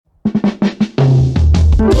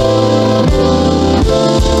Hello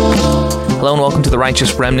and welcome to the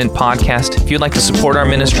Righteous Remnant podcast. If you'd like to support our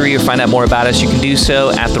ministry or find out more about us, you can do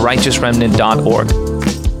so at therighteousremnant.org.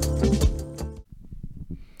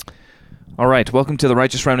 All right, welcome to the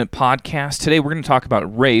Righteous Remnant podcast. Today we're going to talk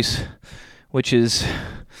about race, which is,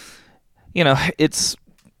 it's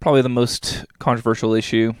probably the most controversial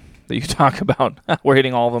issue that you can talk about. We're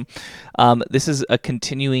hitting all of them. This is a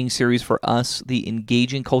continuing series for us, the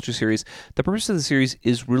Engaging Culture series. The purpose of the series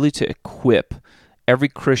is really to equip every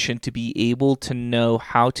Christian to be able to know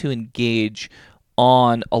how to engage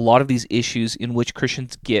on a lot of these issues in which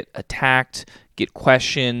Christians get attacked, get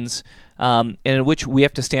questions, and in which we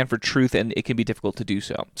have to stand for truth, and it can be difficult to do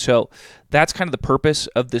so. So that's kind of the purpose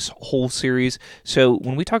of this whole series. So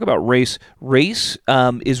when we talk about race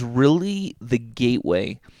is really the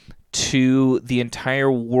gateway to the entire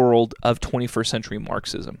world of 21st century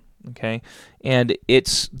Marxism. Okay, and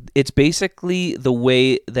it's basically the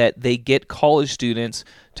way that they get college students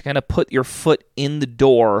to kind of put your foot in the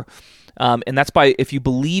door, and that's by, if you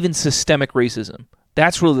believe in systemic racism,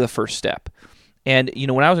 that's really the first step. And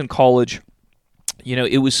when I was in college,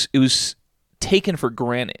 it was taken for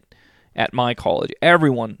granted at my college.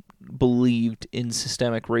 Everyone believed in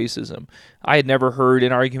systemic racism. I had never heard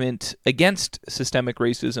an argument against systemic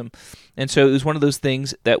racism, and so it was one of those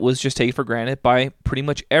things that was just taken for granted by pretty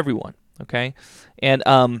much everyone. Okay, and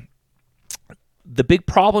the big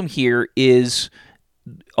problem here is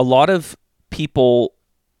a lot of people,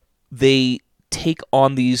 they take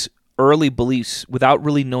on these early beliefs without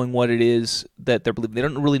really knowing what it is that they're believing. They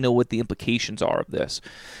don't really know what the implications are of this.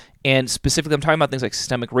 And specifically, I'm talking about things like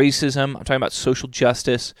systemic racism. I'm talking about social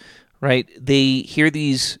justice, right? They hear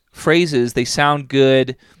these phrases, they sound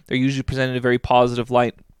good, they're usually presented in a very positive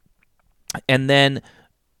light, and then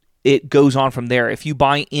it goes on from there. If you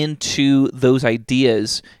buy into those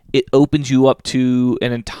ideas, it opens you up to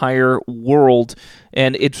an entire world,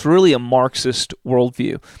 and it's really a Marxist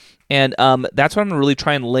worldview. And that's what I'm going to really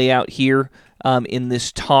try and lay out here in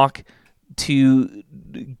this talk to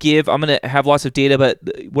give. I'm going to have lots of data, but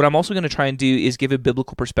what I'm also going to try and do is give a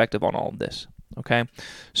biblical perspective on all of this. Okay,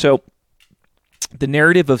 so the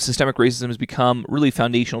narrative of systemic racism has become really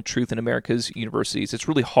foundational truth in America's universities. It's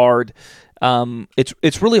really hard.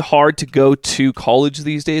 It's really hard to go to college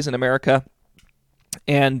these days in America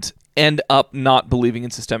and end up not believing in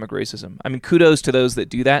systemic racism. I mean, kudos to those that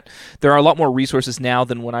do that. There are a lot more resources now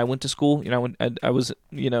than when I went to school. I was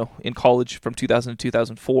in college from 2000 to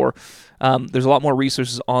 2004. There's a lot more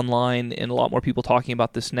resources online and a lot more people talking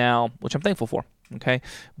about this now, which I'm thankful for. Okay,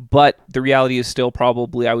 but the reality is still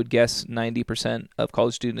probably, I would guess, 90% of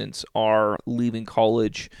college students are leaving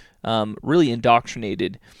college really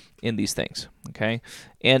indoctrinated in these things. Okay,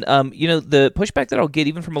 and the pushback that I'll get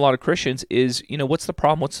even from a lot of Christians is, what's the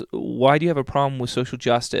problem? Why do you have a problem with social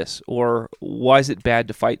justice, or why is it bad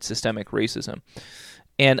to fight systemic racism?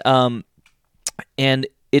 And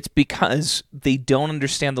it's because they don't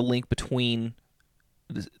understand the link between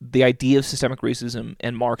the idea of systemic racism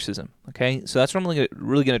and Marxism. Okay, so that's what I'm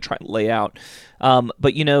really going to try and lay out.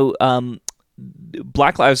 But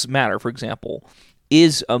Black Lives Matter, for example,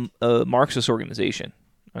 is a Marxist organization.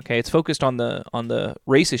 Okay, it's focused on the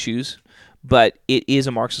race issues, but it is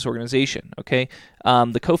a Marxist organization. Okay,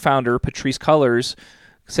 the co-founder Patrisse Cullors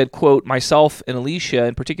said, quote, "Myself and Alicia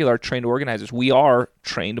in particular are trained organizers. We are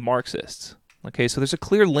trained Marxists." Okay, so there's a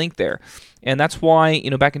clear link there. And that's why,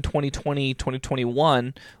 back in 2020,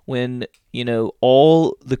 2021, when,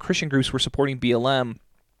 all the Christian groups were supporting BLM,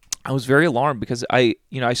 I was very alarmed because I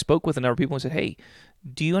spoke with a number of people and said, hey,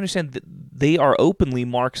 do you understand that they are openly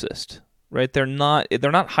Marxist, right? They're not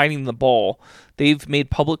hiding the ball. They've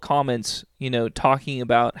made public comments, talking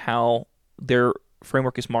about how their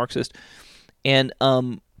framework is Marxist. And,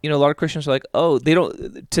 a lot of Christians are like, oh, they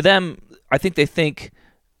don't, to them, I think they think,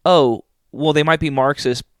 oh, well, they might be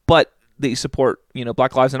Marxist, but they support,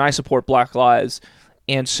 Black Lives, and I support Black Lives.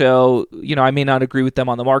 And so, I may not agree with them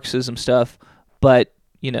on the Marxism stuff, but,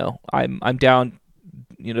 I'm down,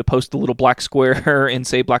 to post the little black square and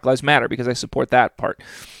say Black Lives Matter because I support that part.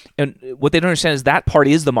 And what they don't understand is that part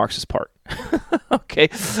is the Marxist part. Okay?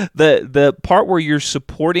 The part where you're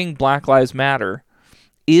supporting Black Lives Matter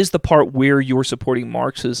is the part where you're supporting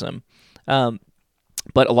Marxism. But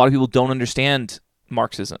a lot of people don't understand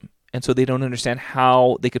Marxism. And so they don't understand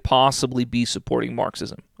how they could possibly be supporting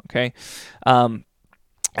Marxism, okay? And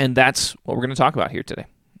that's what we're going to talk about here today,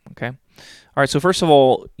 okay? All right, so first of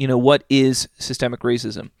all, what is systemic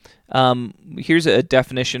racism? Here's a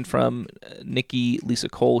definition from Nikki Lisa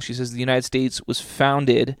Cole. She says the United States was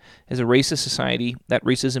founded as a racist society. That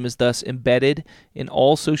racism is thus embedded in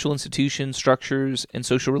all social institutions, structures, and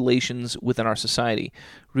social relations within our society.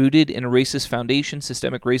 Rooted in a racist foundation,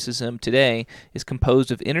 systemic racism today is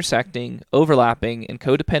composed of intersecting, overlapping, and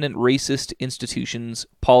codependent racist institutions,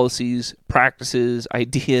 policies, practices,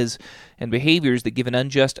 ideas, and behaviors that give an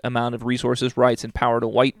unjust amount of resources, rights, and power to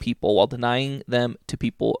white people while denying them to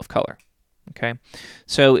people of color. Okay,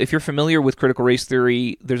 so if you're familiar with critical race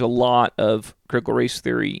theory, there's a lot of critical race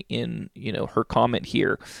theory in her comment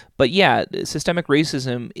here. But yeah, systemic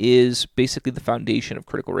racism is basically the foundation of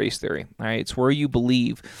critical race theory. All right, it's where you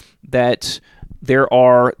believe that there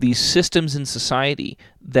are these systems in society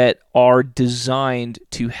that are designed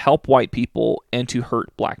to help white people and to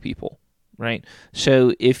hurt black people. Right.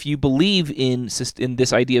 So if you believe in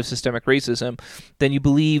this idea of systemic racism, then you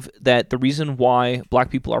believe that the reason why black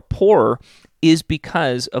people are poor is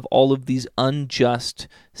because of all of these unjust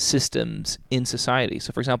systems in society.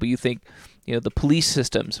 So, for example, you think the police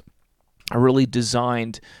systems are really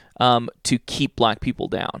designed to keep black people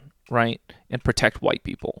down, right, and protect white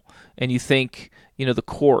people. And you think the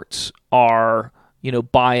courts are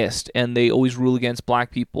biased and they always rule against black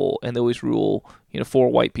people and they always rule for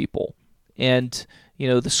white people. And,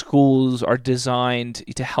 the schools are designed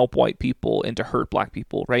to help white people and to hurt black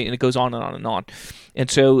people, right? And it goes on and on and on. And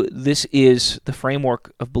so this is the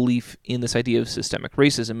framework of belief in this idea of systemic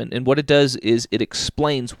racism. And what it does is it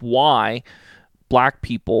explains why black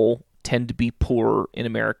people tend to be poorer in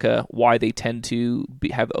America, why they tend to be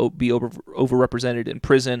overrepresented in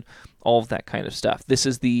prison, all of that kind of stuff. This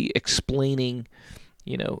is the explaining,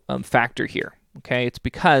 factor here. Okay, it's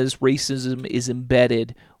because racism is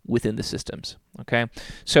embedded within the systems. Okay,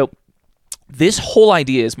 so this whole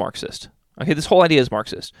idea is Marxist. Okay, this whole idea is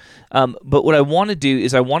Marxist. But what I want to do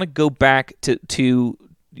is I want to go back to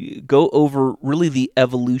go over really the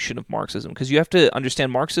evolution of Marxism, because you have to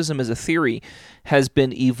understand Marxism as a theory has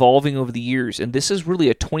been evolving over the years, and this is really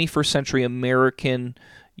a 21st century American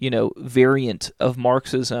variant of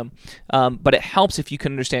Marxism. But it helps if you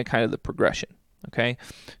can understand kind of the progression. Okay,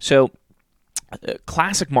 so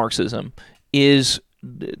classic Marxism is,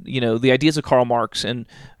 the ideas of Karl Marx, and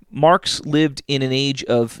Marx lived in an age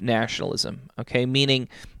of nationalism, okay, meaning,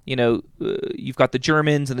 you've got the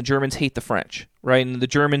Germans, and the Germans hate the French, right, and the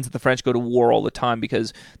Germans and the French go to war all the time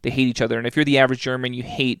because they hate each other, and if you're the average German, you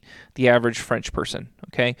hate the average French person,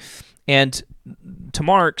 okay, and to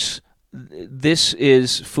Marx, this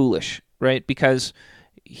is foolish, right, because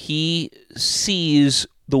he sees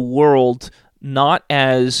the world not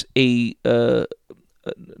as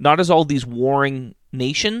not as all these warring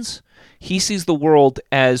nations. He sees the world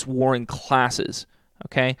as warring classes,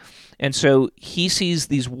 okay? And so he sees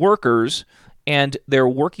these workers, and they're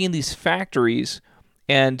working in these factories,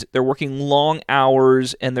 and they're working long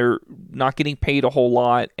hours, and they're not getting paid a whole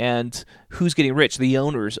lot, and who's getting rich? The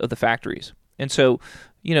owners of the factories. And so,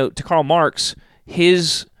 to Karl Marx,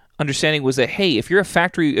 his understanding was that, hey, if you're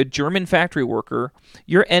a German factory worker,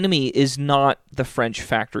 your enemy is not the French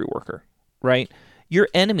factory worker, right? Your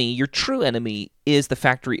enemy, your true enemy, is the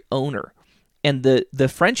factory owner. And the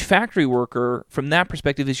French factory worker, from that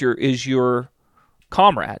perspective, is your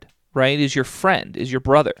comrade, right? Is your friend, is your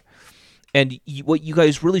brother. And what you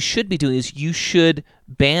guys really should be doing is you should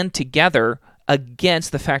band together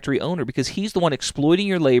against the factory owner, because he's the one exploiting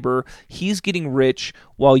your labor. He's getting rich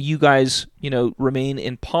while you guys, remain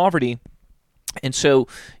in poverty. And so,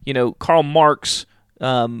 Karl Marx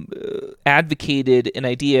advocated an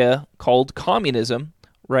idea called communism,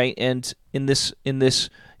 right? And in this,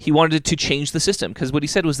 he wanted to change the system, because what he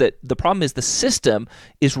said was that the problem is the system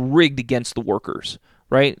is rigged against the workers,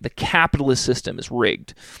 right? The capitalist system is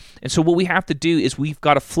rigged. And so what we have to do is we've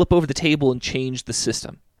got to flip over the table and change the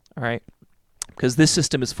system, all right? Because this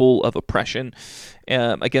system is full of oppression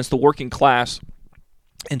against the working class.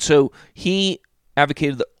 And so he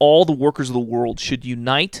advocated that all the workers of the world should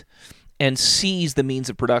unite and seize the means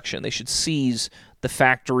of production. They should seize the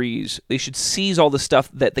factories. They should seize all the stuff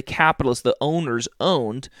that the capitalists, the owners,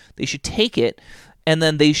 owned. They should take it, and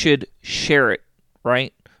then they should share it,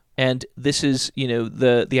 right? And this is,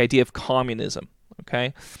 the idea of communism,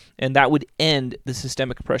 okay? And that would end the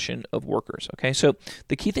systemic oppression of workers, okay? So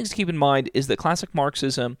the key things to keep in mind is that classic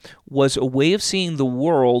Marxism was a way of seeing the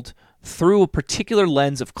world through a particular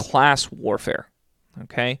lens of class warfare,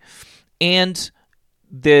 okay? And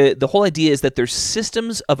the whole idea is that there's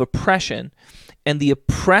systems of oppression, and the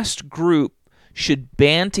oppressed group should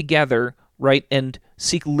band together, right, and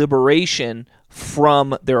seek liberation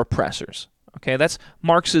from their oppressors, Okay, that's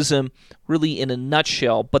Marxism really in a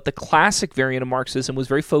nutshell. But the classic variant of Marxism was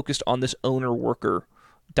very focused on this owner-worker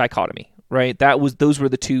dichotomy, right? Those were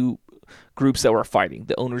the two groups that were fighting,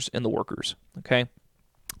 the owners and the workers. Okay.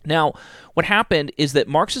 Now, what happened is that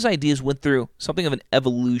Marx's ideas went through something of an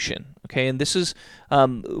evolution, okay, and this is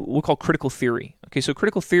what we call critical theory. Okay, so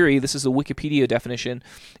critical theory, this is a Wikipedia definition,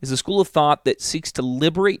 is a school of thought that seeks to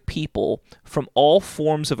liberate people from all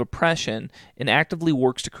forms of oppression and actively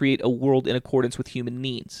works to create a world in accordance with human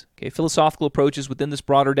needs. Okay, philosophical approaches within this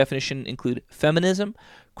broader definition include feminism,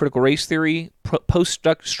 critical race theory,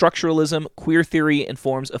 post-structuralism, queer theory, and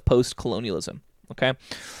forms of post-colonialism. Okay,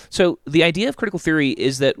 so the idea of critical theory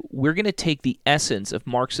is that we're going to take the essence of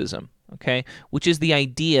Marxism, okay, which is the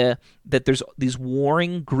idea that there's these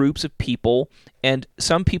warring groups of people, and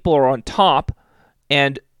some people are on top,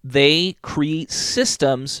 and they create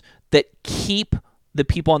systems that keep the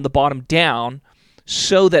people on the bottom down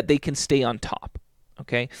so that they can stay on top.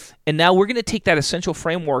 Okay, and now we're going to take that essential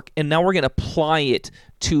framework, and now we're going to apply it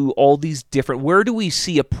to all these different. Where do we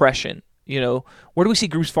see oppression? Where do we see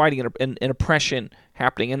groups fighting and oppression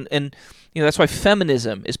happening? And that's why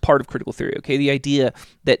feminism is part of critical theory, okay? The idea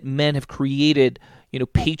that men have created,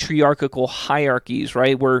 patriarchal hierarchies,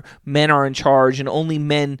 right? Where men are in charge and only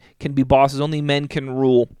men can be bosses, only men can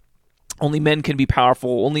rule, only men can be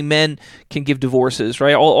powerful, only men can give divorces,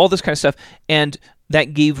 right? All this kind of stuff. And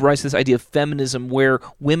that gave rise to this idea of feminism where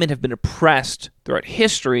women have been oppressed throughout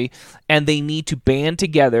history and they need to band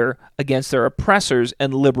together against their oppressors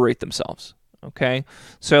and liberate themselves. Okay?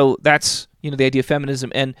 So that's, the idea of feminism.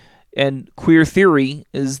 And queer theory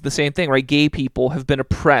is the same thing, right? Gay people have been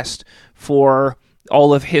oppressed for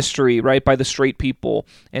all of history, right, by the straight people.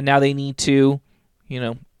 And now they need to,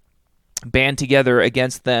 band together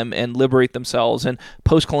against them and liberate themselves. And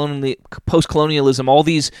post-colonialism, all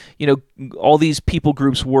these people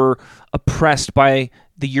groups were oppressed by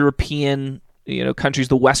the European, countries,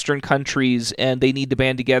 the Western countries, and they need to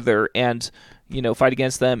band together and, fight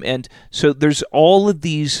against them. And so there's all of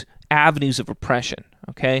these avenues of oppression,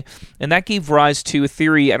 okay? And that gave rise to a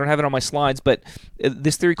theory, I don't have it on my slides, but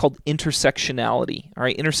this theory called intersectionality, all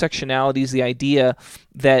right? Intersectionality is the idea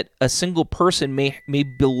that a single person may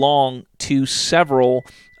belong to several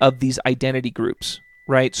of these identity groups,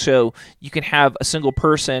 right? So you can have a single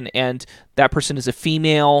person, and that person is a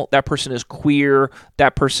female, that person is queer,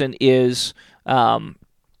 that person is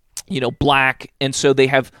black, and so they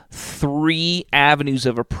have three avenues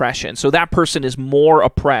of oppression. So that person is more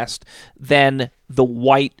oppressed than the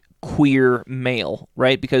white queer male,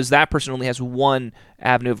 right? Because that person only has one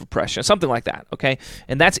avenue of oppression, something like that, okay?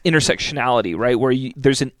 And that's intersectionality, right? Where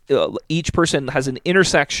there's each person has an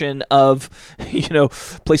intersection of,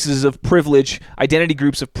 places of privilege, identity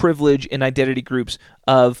groups of privilege, and identity groups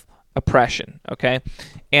of oppression, okay?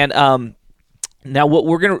 And now, what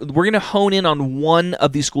we're gonna hone in on one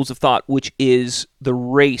of these schools of thought, which is the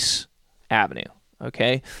race avenue,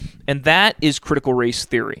 okay, and that is critical race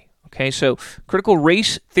theory. Okay, so critical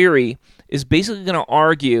race theory is basically going to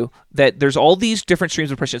argue that there's all these different streams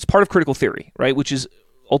of oppression. It's part of critical theory, right, which is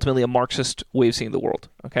ultimately a Marxist way of seeing the world.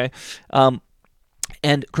 Okay,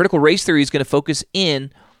 and critical race theory is going to focus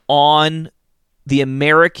in on the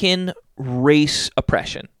American race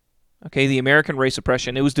oppression. Okay, the American race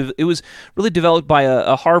oppression. It was really developed by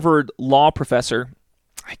a Harvard law professor.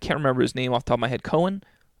 I can't remember his name off the top of my head. Cohen?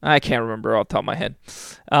 I can't remember off the top of my head.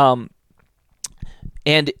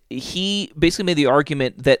 And he basically made the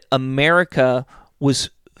argument that America was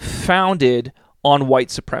founded on white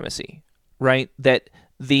supremacy, right? That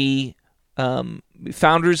the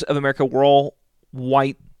founders of America were all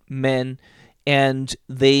white men, and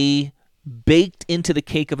they baked into the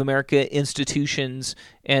cake of America institutions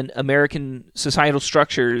and American societal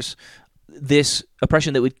structures this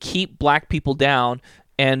oppression that would keep black people down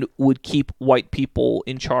and would keep white people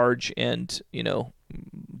in charge and,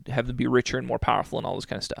 have them be richer and more powerful and all this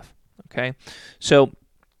kind of stuff. Okay? So,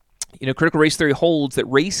 critical race theory holds that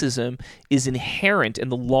racism is inherent in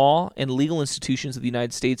the law and legal institutions of the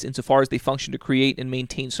United States insofar as they function to create and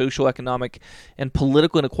maintain social, economic, and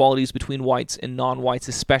political inequalities between whites and non-whites,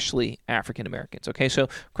 especially African Americans. Okay, so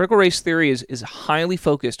critical race theory is highly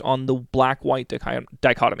focused on the black-white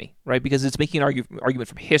dichotomy, right? Because it's making an argument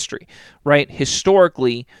from history, right?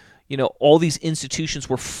 Historically, all these institutions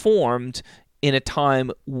were formed in a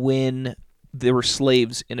time when there were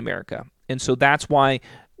slaves in America. And so that's why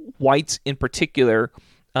whites in particular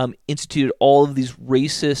instituted all of these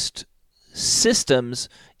racist systems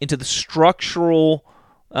into the structural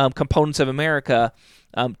components of America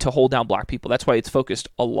to hold down black people. That's why it's focused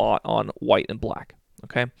a lot on white and black.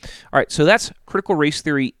 Okay. All right. So that's critical race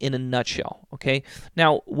theory in a nutshell. Okay.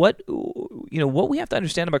 Now, what we have to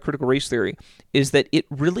understand about critical race theory is that it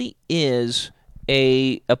really is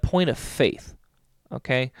a point of faith.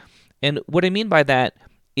 Okay. And what I mean by that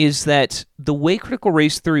is that the way critical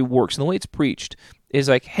race theory works and the way it's preached is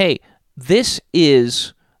like, hey, this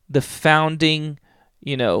is the founding,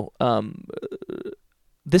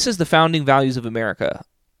 this is the founding values of America.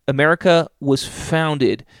 America was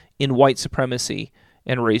founded in white supremacy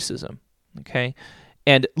and racism. Okay,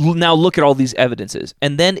 and now look at all these evidences,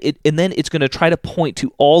 and then it's going to try to point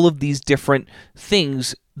to all of these different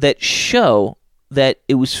things that show that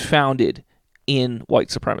it was founded in white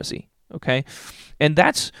supremacy. Okay, and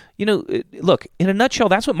that's look, in a nutshell,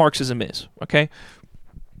 that's what Marxism is. Okay,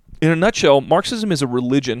 in a nutshell, Marxism is a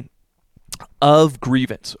religion of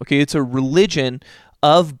grievance. Okay, it's a religion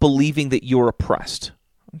of believing that you're oppressed.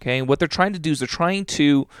 Okay, and what they're trying to do is they're trying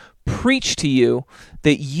to preach to you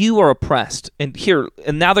that you are oppressed. And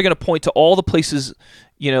now they're going to point to all the places,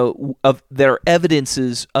 that are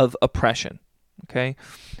evidences of oppression. Okay,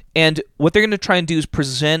 and what they're going to try and do is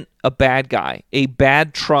present a bad guy, a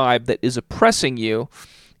bad tribe that is oppressing you,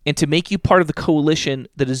 and to make you part of the coalition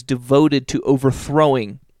that is devoted to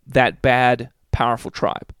overthrowing that bad, powerful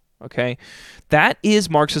tribe. Okay, that is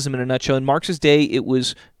Marxism in a nutshell. In Marx's day, it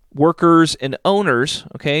was workers and owners.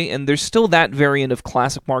 Okay, and there's still that variant of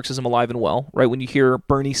classic Marxism alive and well, right? When you hear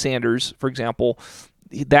Bernie Sanders, for example,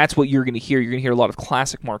 that's what you're going to hear. You're going to hear a lot of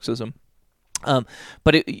classic Marxism.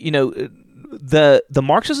 But the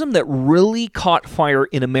Marxism that really caught fire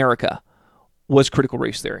in America was critical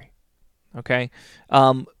race theory. Okay,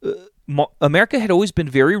 America had always been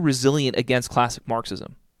very resilient against classic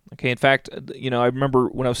Marxism. Okay, in fact, I remember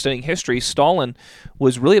when I was studying history, Stalin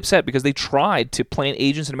was really upset because they tried to plant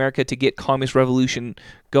agents in America to get communist revolution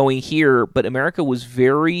going here, but America was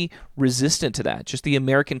very resistant to that. Just the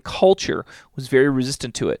American culture was very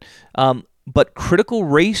resistant to it. But critical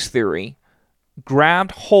race theory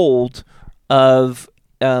grabbed hold of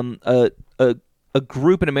a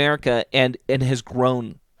group in America and has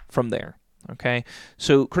grown from there. Okay,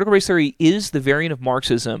 so critical race theory is the variant of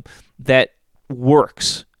Marxism that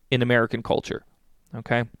works in American culture.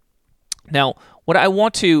 Okay, now what I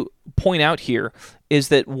want to point out here is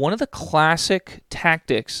that one of the classic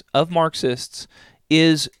tactics of Marxists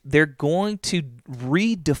is they're going to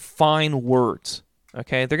redefine words.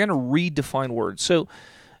 Okay, they're going to redefine words. So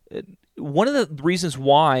one of the reasons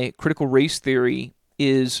why critical race theory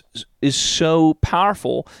is so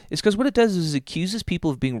powerful is because what it does is it accuses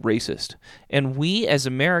people of being racist. And we as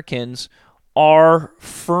Americans are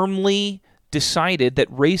firmly decided that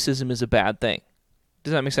racism is a bad thing.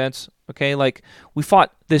 Does that make sense? Okay, like we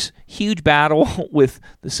fought this huge battle with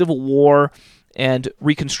the Civil War and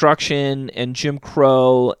Reconstruction and Jim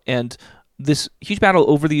Crow and this huge battle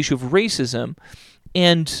over the issue of racism.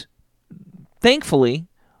 And thankfully,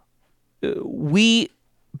 we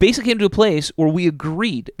basically came to a place where we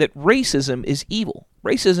agreed that racism is evil.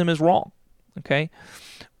 Racism is wrong. Okay?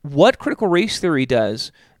 What critical race theory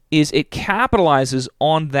does is it capitalizes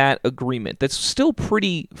on that agreement that's still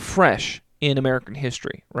pretty fresh in American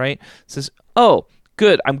history, right? It says, oh,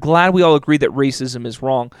 good, I'm glad we all agree that racism is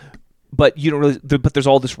wrong, but but there's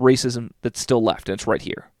all this racism that's still left, and it's right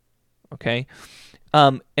here. Okay?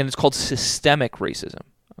 And it's called systemic racism.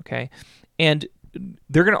 Okay? And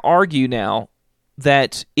they're going to argue now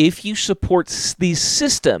that if you support these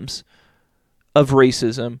systems of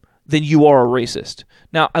racism, then you are a racist.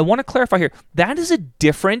 Now, I want to clarify here, that is a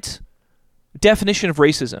different definition of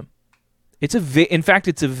racism. In fact,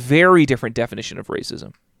 it's a very different definition of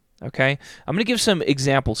racism. Okay? I'm going to give some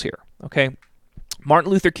examples here. Okay?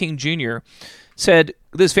 Martin Luther King Jr. said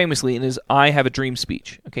this famously in his I Have a Dream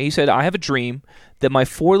speech. Okay? He said, I have a dream that my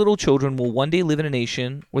 4 little children will one day live in a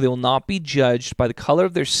nation where they will not be judged by the color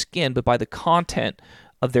of their skin, but by the content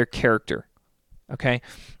of their character. Okay?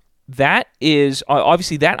 That is,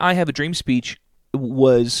 obviously, that I Have a Dream speech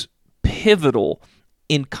was pivotal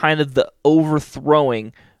in kind of the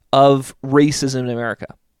overthrowing of racism in America.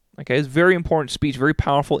 Okay, it's a very important speech, very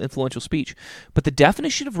powerful, influential speech. But the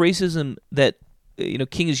definition of racism that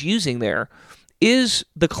King is using there is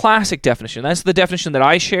the classic definition. That's the definition that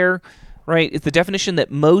I share, right? It's the definition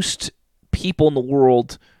that most people in the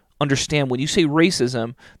world understand. When you say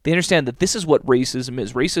racism, they understand that this is what racism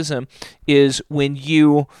is. Racism is when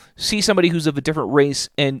you see somebody who's of a different race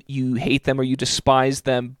and you hate them or you despise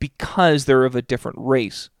them because they're of a different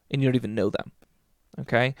race and you don't even know them.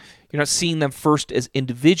 Okay? You're not seeing them first as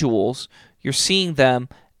individuals. You're seeing them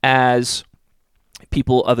as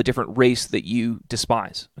people of a different race that you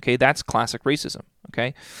despise. Okay? That's classic racism.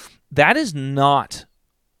 Okay? That is not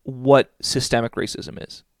what systemic racism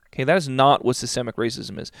is. Okay, that is not what systemic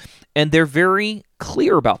racism is. And they're very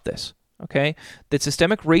clear about this, okay? That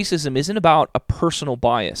systemic racism isn't about a personal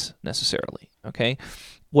bias necessarily, okay?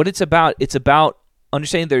 What it's about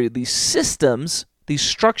understanding there are these systems, these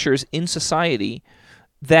structures in society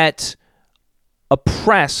that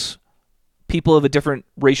oppress people of a different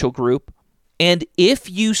racial group. And if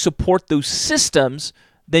you support those systems,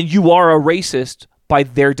 then you are a racist by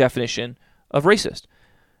their definition of racist.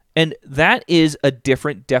 And that is a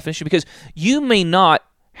different definition, because you may not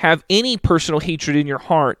have any personal hatred in your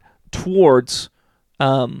heart towards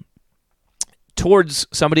somebody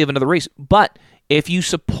of another race. But if you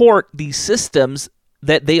support these systems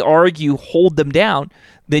that they argue hold them down,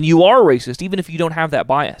 then you are racist, even if you don't have that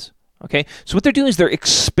bias. Okay? So what they're doing is they're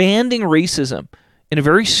expanding racism in a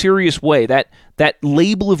very serious way. That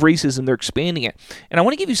label of racism, they're expanding it. And I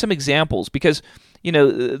want to give you some examples, because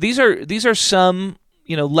these are some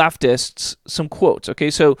leftists, some quotes. Okay,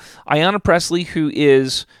 so Ayanna Pressley, who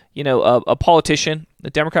is a politician, a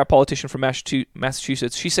Democrat politician from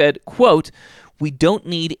Massachusetts, she said, quote, "We don't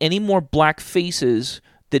need any more black faces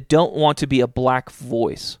that don't want to be a black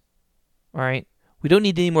voice." All right, we don't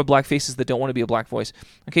need any more black faces that don't want to be a black voice.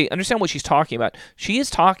 Okay, understand what she's talking about. She is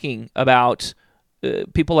talking about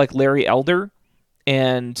people like Larry Elder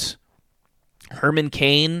and Herman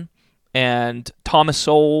Cain and Thomas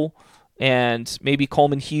Sowell and maybe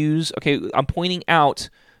Coleman Hughes. Okay, I'm pointing out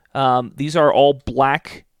these are all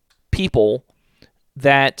black people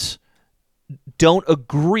that don't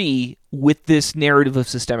agree with this narrative of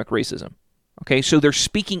systemic racism. Okay, so they're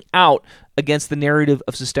speaking out against the narrative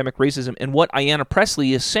of systemic racism. And what Ayanna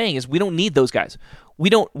Pressley is saying is, we don't need those guys.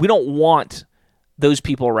 We don't want those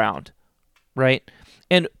people around, right?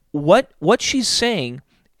 And what she's saying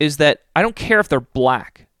is that I don't care if they're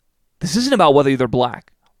black. This isn't about whether they're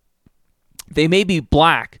black. They may be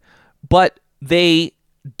black, but they're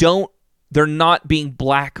not being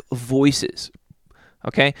black voices.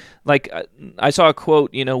 Okay? Like, I saw a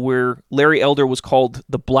quote, where Larry Elder was called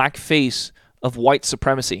the black face of white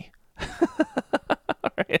supremacy.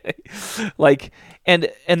 Like, and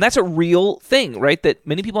that's a real thing, right? That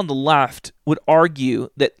many people on the left would argue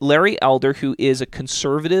that Larry Elder, who is a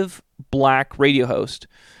conservative black radio host,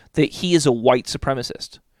 that he is a white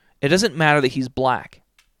supremacist. It doesn't matter that he's black,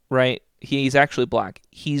 right? He's actually black.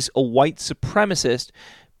 He's a white supremacist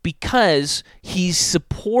because he's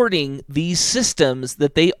supporting these systems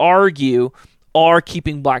that they argue are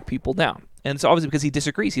keeping black people down. And it's obviously because he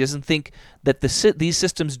disagrees. He doesn't think that these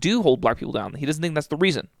systems do hold black people down. He doesn't think that's the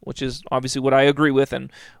reason, which is obviously what I agree with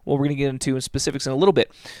and what we're going to get into in specifics in a little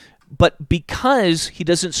bit. But because he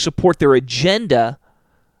doesn't support their agenda,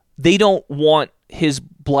 they don't want his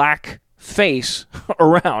black face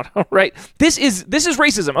around, right? This is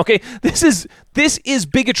racism, okay? This is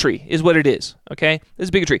bigotry, is what it is, okay? This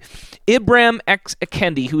is bigotry. Ibram X.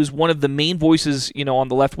 Kendi, who is one of the main voices, on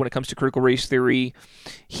the left when it comes to critical race theory,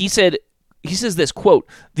 he says this, quote,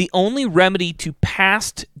 "The only remedy to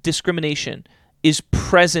past discrimination is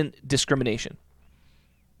present discrimination."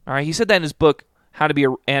 All right, he said that in his book, How to Be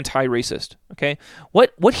an Anti-Racist, okay?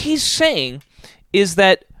 What he's saying is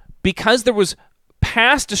that because there was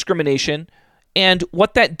past discrimination, and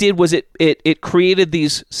what that did was it created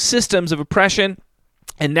these systems of oppression,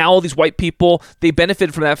 and now all these white people, they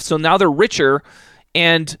benefited from that, so now they're richer,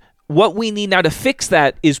 and what we need now to fix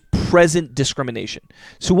that is present discrimination.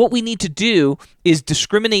 So what we need to do is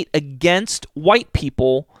discriminate against white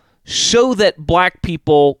people so that black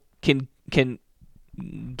people can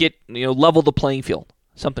get level the playing field,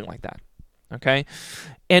 something like that. Okay,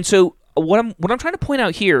 and so what I'm trying to point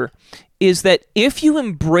out here is that if you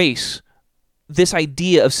embrace this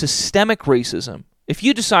idea of systemic racism, if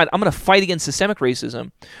you decide I'm going to fight against systemic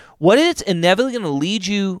racism, what it's inevitably going to lead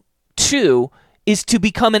you to is to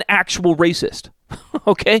become an actual racist.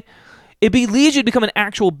 Okay? It leads you to become an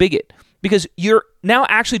actual bigot, because you're now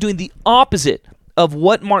actually doing the opposite of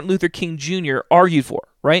what Martin Luther King Jr. argued for,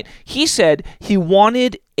 right? He said he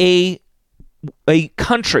wanted a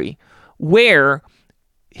country where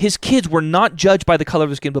his kids were not judged by the color of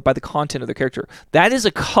their skin, but by the content of their character. That is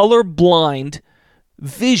a colorblind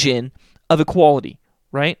vision of equality,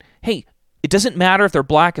 right? Hey, it doesn't matter if they're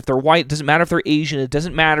black, if they're white, it doesn't matter if they're Asian, it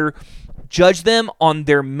doesn't matter. Judge them on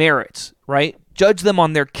their merits, right? Judge them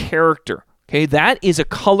on their character, okay? That is a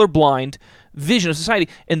colorblind vision of society,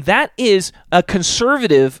 and that is a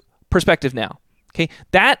conservative perspective now, okay?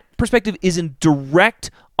 That perspective is in direct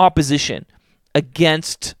opposition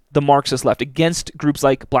against the Marxist left, against groups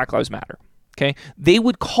like Black Lives Matter, okay? They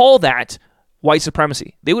would call that white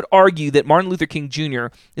supremacy. They would argue that Martin Luther King Jr.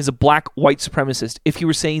 is a black white supremacist if he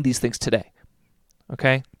were saying these things today,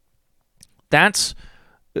 okay? That's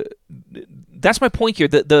my point here.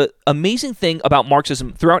 The amazing thing about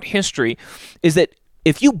Marxism throughout history is that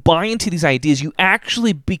if you buy into these ideas, you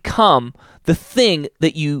actually become the thing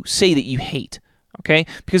that you say that you hate. Okay?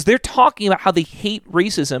 Because they're talking about how they hate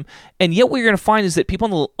racism, and yet what you're going to find is that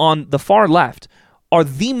people on the far left are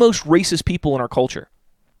the most racist people in our culture.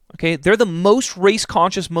 Okay? They're the most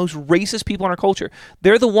race-conscious, most racist people in our culture.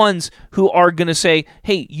 They're the ones who are going to say,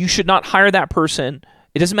 hey, you should not hire that person.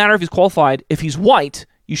 It doesn't matter if he's qualified. If he's white,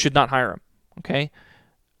 you should not hire him. Okay?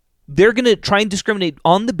 They're going to try and discriminate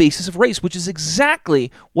on the basis of race, which is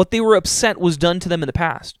exactly what they were upset was done to them in the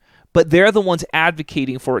past. But they're the ones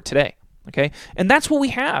advocating for it today. Okay? And that's what we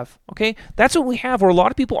have. Okay? That's what we have, where a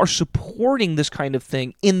lot of people are supporting this kind of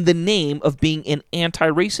thing in the name of being an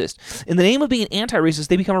anti-racist. In the name of being an anti-racist,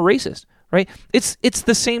 they become a racist. Right? It's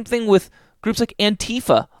the same thing with groups like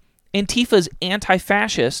Antifa. Antifa is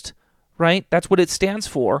anti-fascist, right? That's what it stands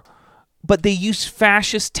for. But they use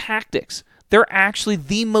fascist tactics. They're actually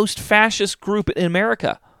the most fascist group in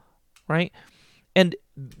America, right? And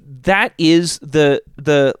that is the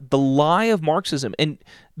lie of Marxism. And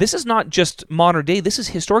this is not just modern day. This is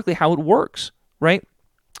historically how it works, right?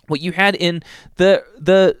 What you had in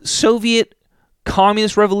the Soviet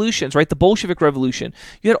communist revolutions, right? The Bolshevik Revolution.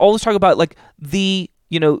 You had all this talk about like the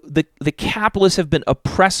capitalists have been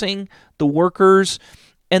oppressing the workers,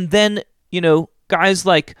 and then guys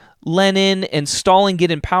like Lenin and Stalin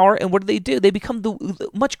get in power, and what do? They become the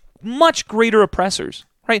much greater oppressors,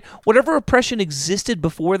 right? Whatever oppression existed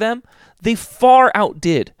before them, they far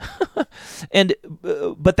outdid.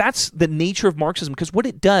 But that's the nature of Marxism, because what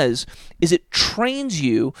it does is it trains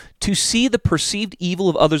you to see the perceived evil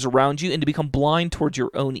of others around you and to become blind towards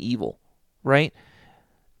your own evil, right?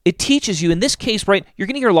 It teaches you, in this case, right, you're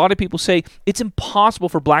going to hear a lot of people say it's impossible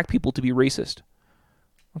for black people to be racist,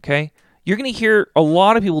 okay? You're going to hear a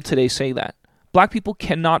lot of people today say that. Black people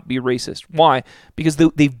cannot be racist. Why? Because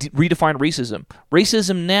they've redefined racism.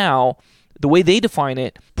 Racism now, the way they define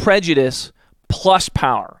it, prejudice plus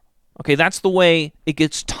power. Okay, that's the way it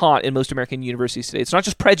gets taught in most American universities today. It's not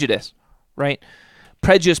just prejudice, right?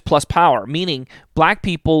 Prejudice plus power, meaning black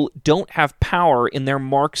people don't have power in their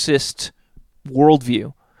Marxist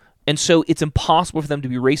worldview. And so it's impossible for them to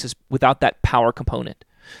be racist without that power component.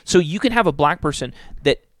 So you can have a black person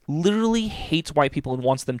that literally hates white people and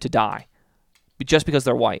wants them to die just because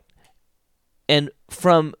they're white. And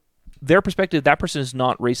from their perspective, that person is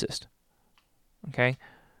not racist. Okay?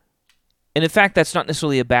 And in fact, that's not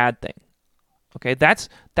necessarily a bad thing. Okay? That's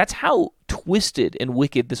how twisted and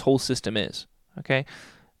wicked this whole system is. Okay?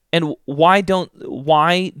 And why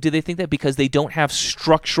do they think that? Because they don't have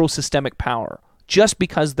structural systemic power. Just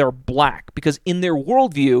because they're black. Because in their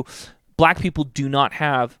worldview, black people do not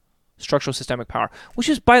have structural systemic power, which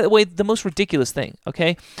is, by the way, the most ridiculous thing,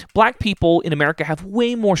 okay? Black people in America have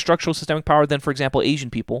way more structural systemic power than, for example, Asian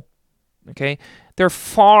people, okay? There are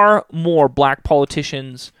far more black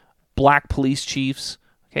politicians, black police chiefs,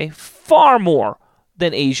 okay? Far more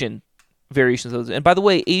than Asian variations of those. And by the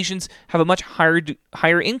way, Asians have a much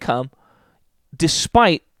higher income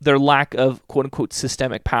despite their lack of quote-unquote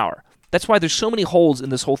systemic power. That's why there's so many holes in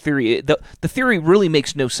this whole theory. The theory really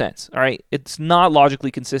makes no sense, all right? It's not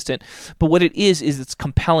logically consistent. But what it is it's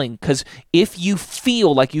compelling, because if you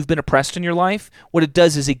feel like you've been oppressed in your life, what it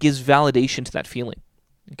does is it gives validation to that feeling,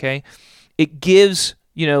 okay? It gives,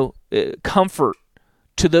 comfort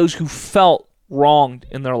to those who felt wronged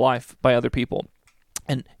in their life by other people.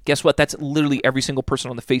 And guess what? That's literally every single person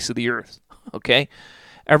on the face of the earth, okay?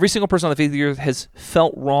 Every single person on the face of the earth has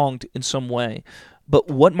felt wronged in some way. But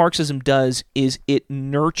what Marxism does is it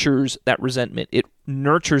nurtures that resentment. It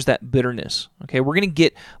nurtures that bitterness. Okay, we're going to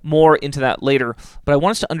get more into that later, but I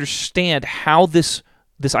want us to understand how this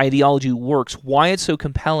ideology works, why it's so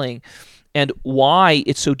compelling, and why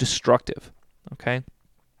it's so destructive. Okay.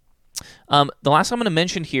 The last thing I'm going to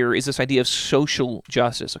mention here is this idea of social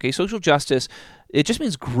justice. Okay, social justice, it just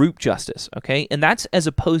means group justice. Okay, and that's as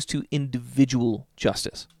opposed to individual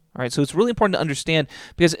justice. All right, so it's really important to understand,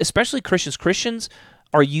 because especially Christians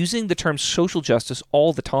are using the term social justice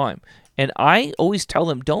all the time, and I always tell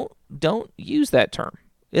them don't use that term.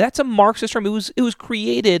 That's a Marxist term. It was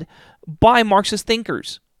created by Marxist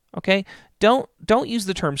thinkers. Okay, don't use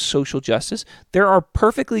the term social justice. There are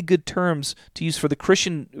perfectly good terms to use for the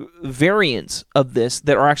Christian variants of this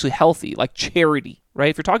that are actually healthy, like charity. Right?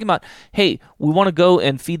 If you're talking about, hey, we want to go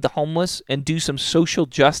and feed the homeless and do some social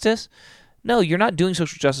justice. No, you're not doing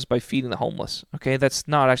social justice by feeding the homeless. Okay, that's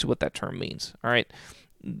not actually what that term means. All right,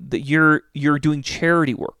 that you're doing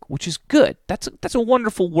charity work, which is good. That's a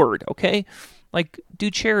wonderful word. Okay, like do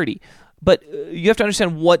charity, But you have to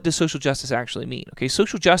understand, what does social justice actually mean? Okay,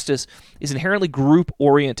 social justice is inherently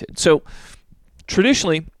group-oriented. So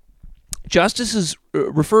traditionally, justice is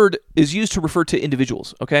used to refer to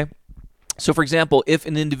individuals. Okay, so for example, if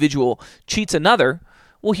an individual cheats another,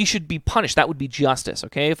 well, he should be punished. That would be justice.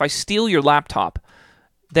 Okay, if I steal your laptop,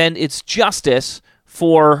 then it's justice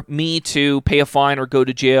for me to pay a fine or go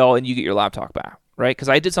to jail and you get your laptop back, right? Because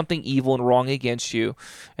I did something evil and wrong against you,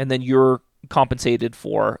 and then you're compensated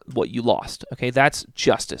for what you lost. Okay, that's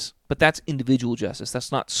justice, but that's individual justice.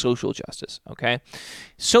 That's not social justice. Okay,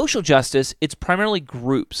 social justice, it's primarily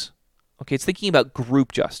groups. Okay, it's thinking about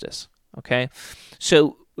group justice. Okay,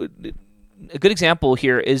 so a good example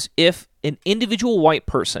here is if an individual white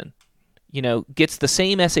person, gets the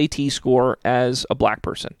same SAT score as a black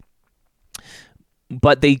person,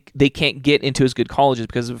 but they can't get into as good colleges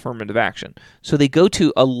because of affirmative action. So they go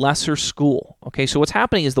to a lesser school. Okay, so what's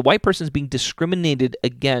happening is the white person is being discriminated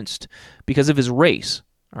against because of his race,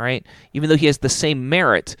 all right, even though he has the same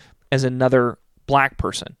merit as another black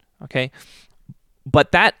person. Okay,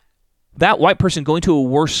 but that white person going to a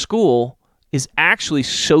worse school is actually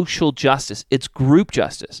social justice. It's group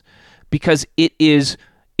justice because it is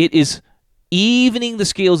evening the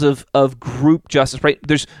scales of group justice, right?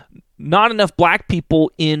 There's not enough black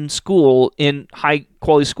people in school, in high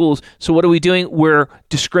quality schools. So what are we doing? We're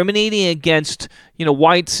discriminating against,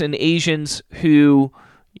 whites and Asians who,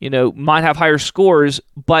 might have higher scores,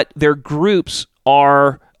 but their groups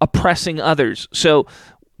are oppressing others. So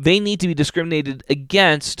they need to be discriminated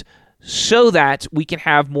against so that we can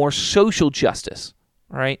have more social justice,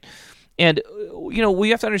 right? And, what we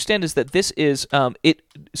have to understand is that this is,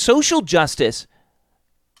 social justice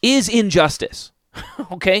is injustice,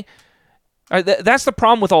 okay? That's the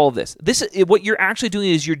problem with all of this. What you're actually doing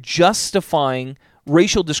is you're justifying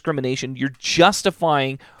racial discrimination. You're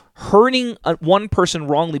justifying hurting one person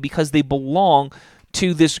wrongly because they belong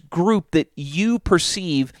to this group that you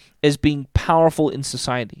perceive as being powerful in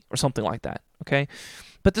society or something like that, okay?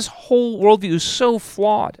 But this whole worldview is so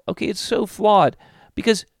flawed, okay? It's so flawed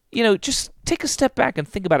because, just take a step back and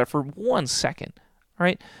think about it for 1 second, all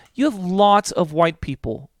right? You have lots of white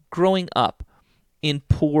people growing up in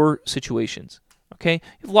poor situations, okay?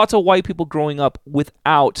 You have lots of white people growing up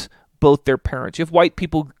without both their parents. You have white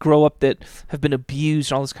people grow up that have been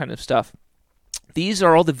abused and all this kind of stuff. These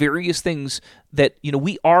are all the various things that,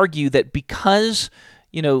 we argue that because,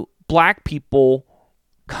 black people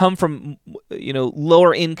come from,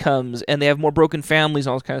 lower incomes and they have more broken families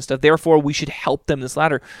and all this kind of stuff, therefore we should help them this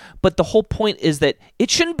ladder. But the whole point is that it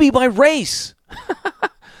shouldn't be by race.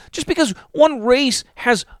 Just because one race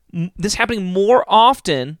has this happening more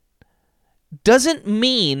often doesn't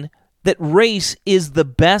mean that race is the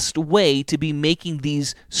best way to be making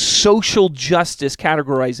these social justice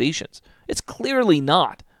categorizations. It's clearly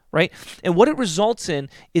not, right? And what it results in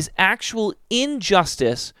is actual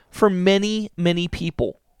injustice for many, many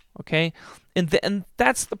people, okay? And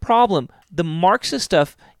that's the problem. The Marxist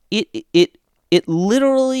stuff, it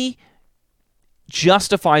literally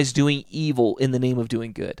justifies doing evil in the name of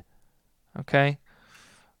doing good, okay?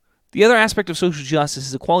 The other aspect of social justice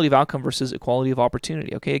is equality of outcome versus equality of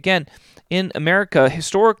opportunity. Okay, again, in America,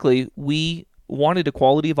 historically, we wanted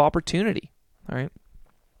equality of opportunity. All right,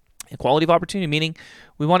 equality of opportunity meaning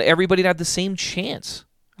we want everybody to have the same chance.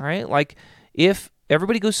 All right, like if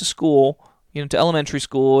everybody goes to school, to elementary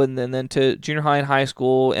school and then to junior high and high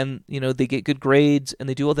school, and they get good grades and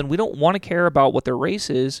they do well, then we don't want to care about what their race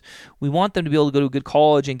is. We want them to be able to go to a good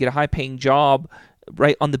college and get a high-paying job,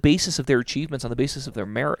 right, on the basis of their achievements, on the basis of their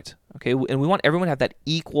merit, okay? And we want everyone to have that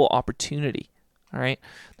equal opportunity, all right?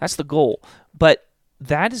 That's the goal. But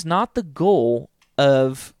that is not the goal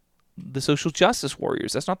of the social justice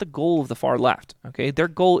warriors. That's not the goal of the far left, okay? Their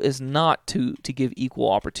goal is not to give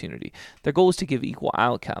equal opportunity. Their goal is to give equal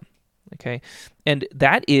outcome, okay? And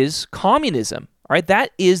that is communism, all right?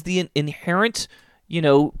 That is the inherent,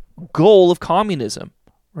 goal of communism,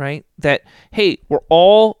 right? That, hey, we're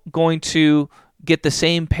all going to get the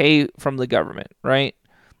same pay from the government, right?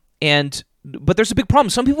 But there's a big problem.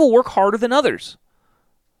 Some people work harder than others,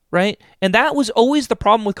 right? And that was always the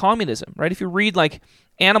problem with communism, right? If you read like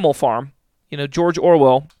Animal Farm, George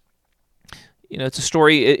Orwell, it's a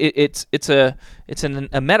story. It's a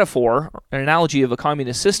metaphor, an analogy of a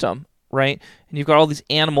communist system, right? And you've got all these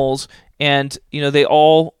animals, and they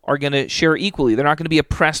all are going to share equally. They're not going to be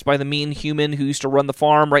oppressed by the mean human who used to run the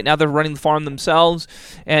farm. Right now, they're running the farm themselves.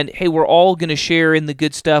 And hey, we're all going to share in the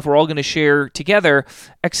good stuff. We're all going to share together.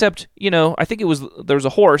 Except, I think there was a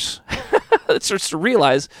horse that starts to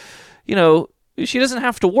realize, she doesn't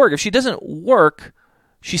have to work. If she doesn't work,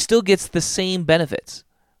 she still gets the same benefits,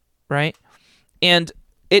 right? And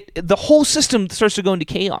the whole system starts to go into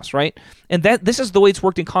chaos, right? And this is the way it's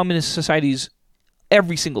worked in communist societies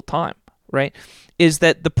every single time, right? Is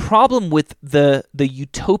that the problem with the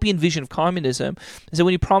utopian vision of communism is that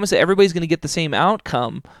when you promise that everybody's going to get the same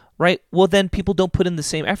outcome, right? Well, then people don't put in the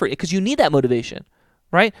same effort because you need that motivation,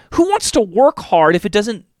 right? Who wants to work hard if it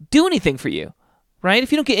doesn't do anything for you, right?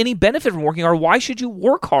 If you don't get any benefit from working hard, why should you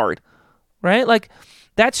work hard, right? Like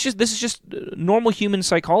this is just normal human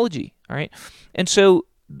psychology, all right? And so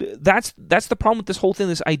that's the problem with this whole thing.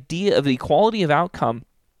 This idea of the equality of outcome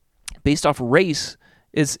based off race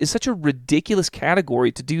is such a ridiculous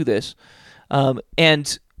category to do this,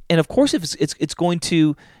 and of course if it's going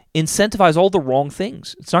to incentivize all the wrong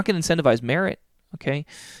things. It's not going to incentivize merit, okay,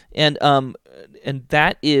 and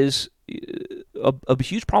that is a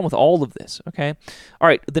huge problem with all of this, okay. All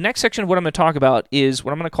right, the next section of what I'm going to talk about is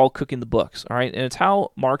what I'm going to call cooking the books, all right, and it's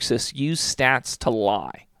how Marxists use stats to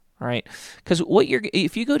lie. All right, because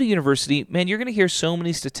if you go to university, man, you're going to hear so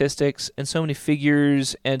many statistics and so many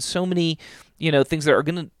figures and so many, things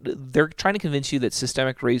that they're trying to convince you that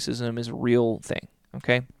systemic racism is a real thing.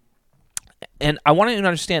 Okay, and I want you to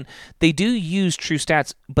understand they do use true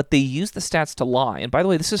stats, but they use the stats to lie. And by the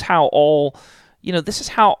way, this is how all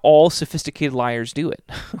sophisticated liars do it,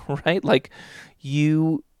 right? Like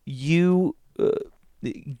you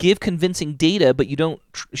give convincing data, but you don't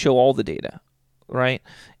show all the data, right?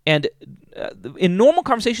 And in normal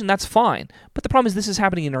conversation, that's fine. But the problem is this is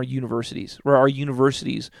happening in our universities, where our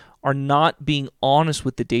universities are not being honest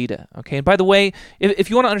with the data. Okay. And by the way, if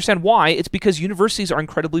you want to understand why, it's because universities are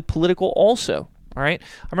incredibly political also. All right.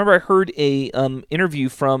 I remember I heard a interview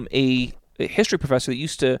from a history professor that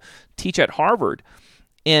used to teach at Harvard.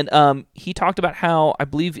 And he talked about how, I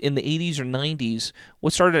believe in the 80s or 90s,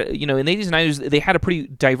 what started, in the 80s and 90s, they had a pretty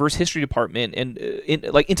diverse history department and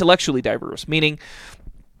intellectually diverse, meaning,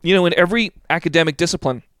 in every academic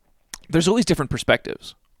discipline, there's always different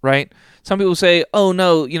perspectives, right? Some people say, oh,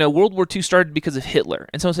 no, World War II started because of Hitler.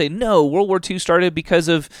 And some say, no, World War II started because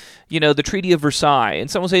of, the Treaty of Versailles. And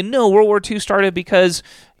some will say, no, World War II started because,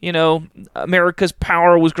 America's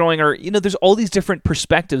power was growing. Or, there's all these different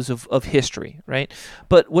perspectives of history, right?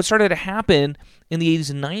 But what started to happen in the 80s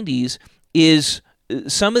and 90s is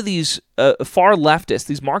some of these far leftists,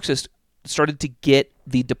 these Marxists, started to get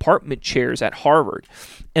the department chairs at Harvard.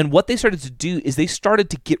 And what they started to do is they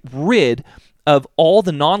started to get rid of all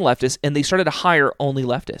the non-leftists, and they started to hire only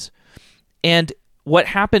leftists. And what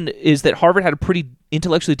happened is that Harvard had a pretty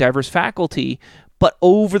intellectually diverse faculty, but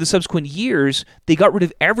over the subsequent years, they got rid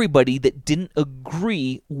of everybody that didn't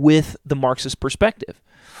agree with the Marxist perspective.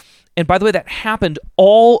 And by the way, that happened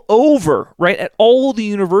all over, right? At all the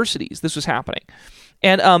universities, this was happening.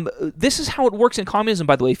 And this is how it works in communism,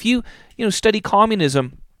 by the way. If you study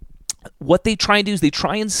communism, what they try and do is they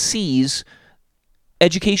try and seize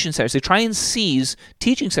education centers. They try and seize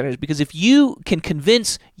teaching centers, because if you can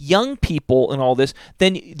convince young people in all this,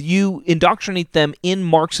 then you indoctrinate them in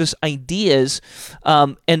Marxist ideas,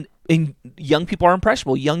 and young people are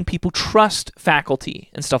impressionable. Young people trust faculty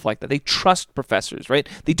and stuff like that. They trust professors, right?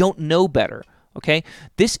 They don't know better, okay?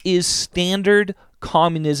 This is standard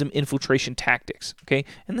communism infiltration tactics, okay?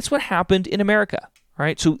 And that's what happened in America, all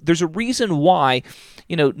right? So there's a reason why,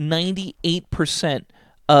 98%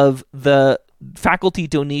 of the faculty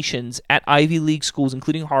donations at Ivy League schools,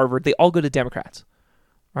 including Harvard, they all go to Democrats,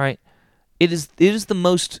 all right? It is the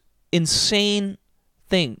most insane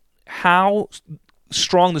thing how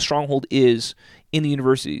strong the stronghold is in the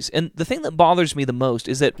universities. And the thing that bothers me the most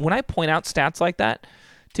is that when I point out stats like that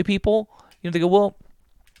to people, they go, well,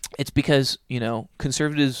 it's because,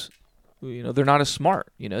 conservatives, they're not as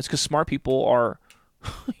smart. It's because smart people are,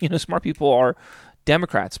 smart people are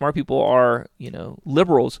Democrats. Smart people are,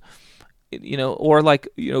 liberals, or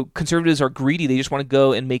conservatives are greedy. They just want to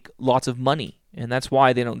go and make lots of money. And that's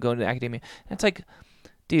why they don't go into academia. And it's like,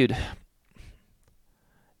 dude,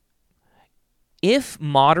 if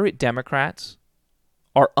moderate Democrats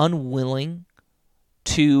are unwilling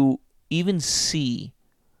to even see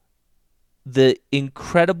the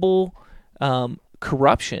incredible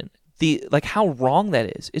corruption, how wrong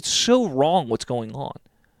that is. It's so wrong what's going on.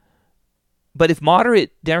 But if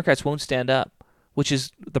moderate Democrats won't stand up, which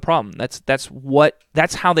is the problem,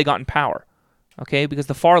 that's how they got in power. Okay? Because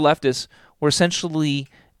the far leftists were essentially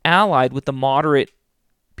allied with the moderate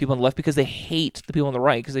people on the left because they hate the people on the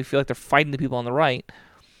right, because they feel like they're fighting the people on the right,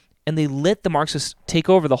 and they let the Marxists take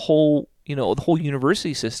over the whole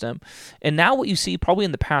university system. And now what you see probably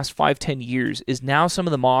in the past 5-10 years is now some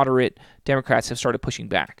of the moderate Democrats have started pushing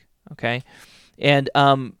back, okay? And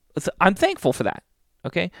I'm thankful for that,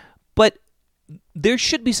 okay? But there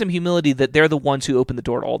should be some humility that they're the ones who opened the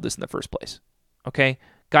door to all this in the first place, okay?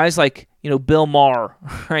 guys like, Bill Maher,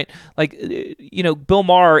 right? Like, Bill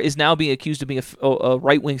Maher is now being accused of being a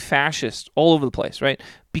right-wing fascist all over the place, right?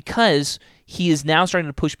 Because he is now starting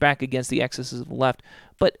to push back against the excesses of the left.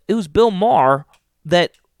 But it was Bill Maher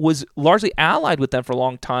that was largely allied with them for a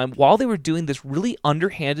long time while they were doing this really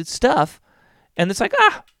underhanded stuff. And it's like,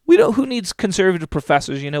 who needs conservative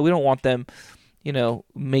professors? We don't want them,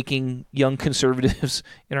 making young conservatives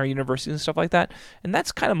in our universities and stuff like that. And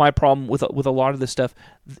that's kind of my problem with a lot of this stuff.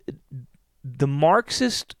 The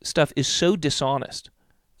Marxist stuff is so dishonest.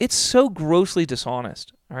 It's so grossly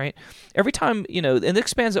dishonest, all right? Every time, and it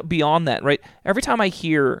expands beyond that, right? Every time I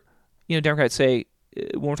hear, Democrats say,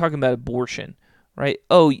 when we're talking about abortion, right?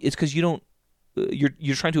 Oh, it's because you're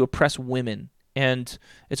trying to oppress women, and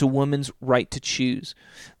it's a woman's right to choose.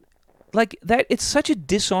 Like that, it's such a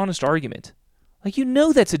dishonest argument. Like,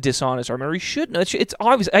 that's a dishonest argument, or you should know. It's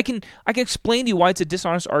obvious. I can explain to you why it's a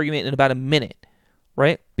dishonest argument in about a minute,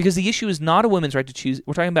 right? Because the issue is not a woman's right to choose.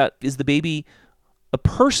 We're talking about, is the baby a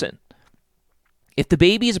person? If the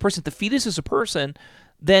baby is a person, if the fetus is a person,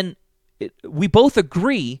 then we both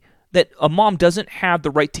agree that a mom doesn't have the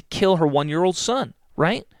right to kill her 1-year-old son,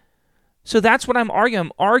 right? So that's what I'm arguing.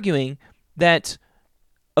 I'm arguing that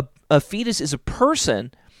a fetus is a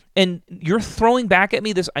person, and you're throwing back at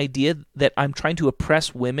me this idea that I'm trying to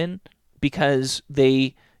oppress women because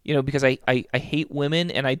because I hate women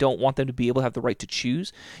and I don't want them to be able to have the right to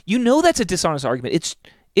choose. That's a dishonest argument.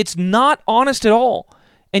 It's not honest at all.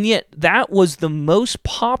 And yet that was the most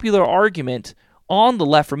popular argument on the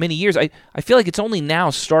left for many years. I feel like it's only now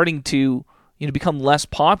starting to become less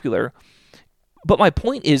popular. But my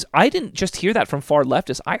point is, I didn't just hear that from far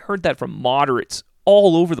leftists. I heard that from moderates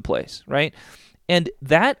all over the place, right? And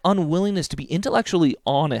that unwillingness to be intellectually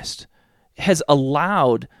honest has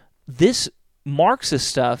allowed this Marxist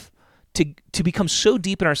stuff to become so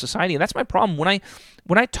deep in our society. And that's my problem.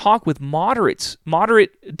 When I talk with moderate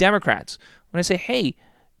Democrats, when I say, hey,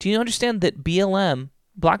 do you understand that BLM,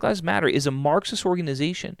 Black Lives Matter, is a Marxist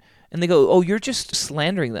organization? And they go, oh, you're just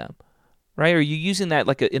slandering them, right? Or are you using that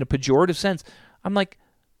like in a pejorative sense? I'm like,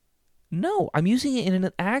 no, I'm using it in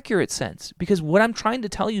an accurate sense, because what I'm trying to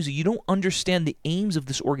tell you is you don't understand the aims of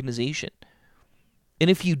this organization. And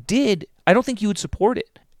if you did, I don't think you would support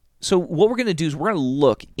it. So what we're going to do is we're going to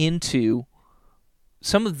look into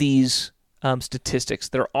some of these statistics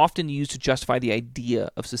that are often used to justify the idea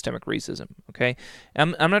of systemic racism. Okay,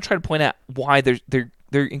 I'm going to try to point out why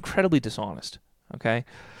they're incredibly dishonest. Okay,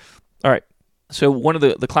 all right. So one of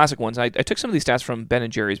the classic ones, I took some of these stats from Ben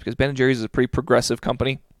 & Jerry's, because Ben & Jerry's is a pretty progressive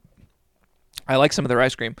company. I like some of their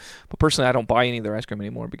ice cream, but personally I don't buy any of their ice cream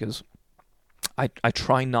anymore because I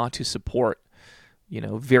try not to support,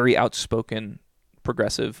 very outspoken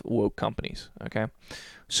progressive woke companies. Okay,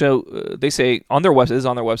 so they say on their website, this is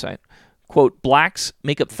on their website, quote, blacks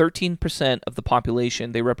make up 13% of the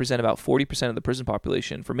population. They represent about 40% of the prison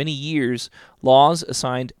population. For many years, laws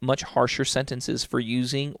assigned much harsher sentences for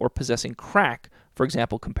using or possessing crack, for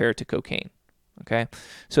example, compared to cocaine. Okay,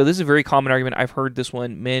 so this is a very common argument. I've heard this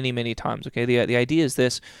one many, many times. Okay, the idea is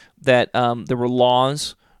this, that there were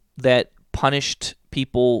laws that punished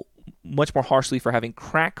people much more harshly for having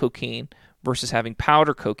crack cocaine versus having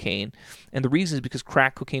powder cocaine. And the reason is because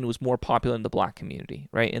crack cocaine was more popular in the black community,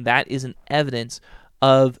 right? And that is an evidence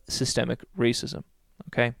of systemic racism,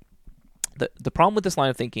 okay? The problem with this line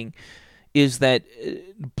of thinking is that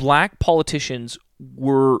black politicians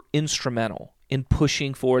were instrumental in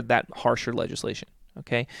pushing forward that harsher legislation,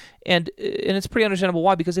 okay? And it's pretty understandable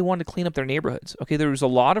why, because they wanted to clean up their neighborhoods, okay? There was a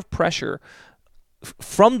lot of pressure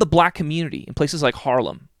from the black community in places like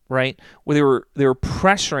Harlem, right, where they were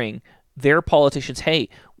pressuring their politicians, hey,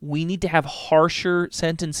 we need to have harsher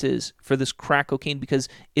sentences for this crack cocaine because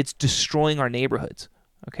it's destroying our neighborhoods,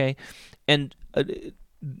 okay? And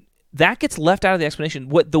that gets left out of the explanation.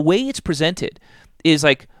 The way it's presented is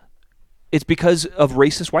like it's because of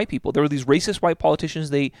racist white people. There were these racist white politicians.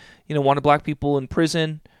 They wanted black people in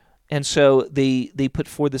prison, and so they put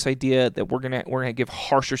forward this idea that we're gonna give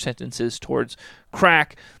harsher sentences towards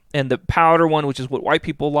crack. And the powder one, which is what white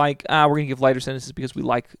people like, we're going to give lighter sentences because we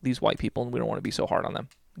like these white people and we don't want to be so hard on them.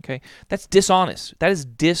 Okay, that's dishonest. That is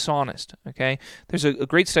dishonest. Okay, there's a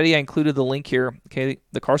great study. I included the link here. Okay,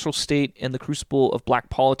 the carceral state and the crucible of black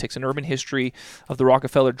politics: an urban history of the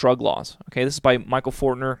Rockefeller drug laws. Okay, this is by Michael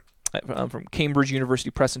Fortner from Cambridge University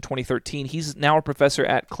Press in 2013. He's now a professor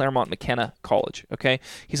at Claremont McKenna College. Okay,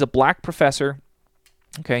 he's a black professor.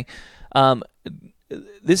 Okay,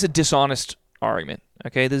 this is a dishonest argument.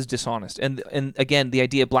 Okay, this is dishonest. And again, the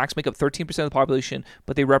idea blacks make up 13% of the population,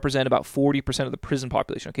 but they represent about 40% of the prison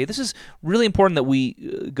population. Okay, this is really important that we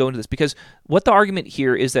go into this, because what the argument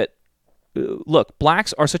here is that look,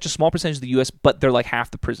 blacks are such a small percentage of the U.S., but they're like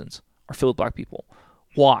half the prisons are filled with black people.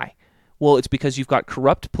 Why? Well, it's because you've got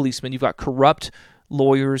corrupt policemen, you've got corrupt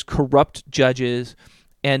lawyers, corrupt judges,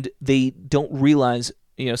 and they don't realize,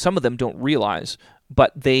 some of them don't realize,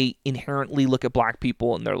 but they inherently look at black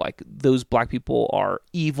people and they're like, those black people are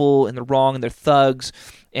evil and they're wrong and they're thugs,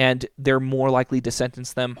 and they're more likely to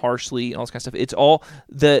sentence them harshly and all this kind of stuff. It's all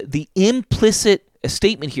the implicit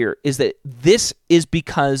statement here is that this is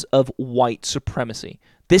because of white supremacy.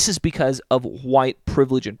 This is because of white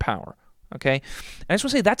privilege and power. Okay, and I just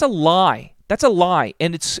want to say that's a lie. That's a lie,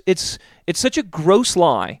 and it's such a gross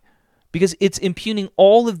lie because it's impugning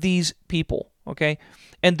all of these people. Okay,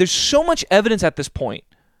 and there's so much evidence at this point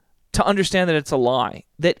to understand that it's a lie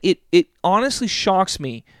that it honestly shocks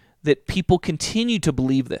me that people continue to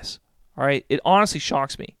believe this. All right, it honestly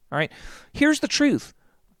shocks me. All right, here's the truth: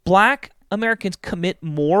 black Americans commit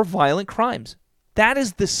more violent crimes. That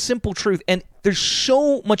is the simple truth, and there's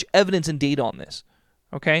so much evidence and data on this.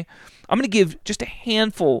 Okay, I'm going to give just a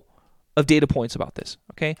handful of data points about this.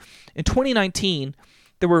 Okay, in 2019,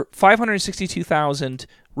 there were 562,000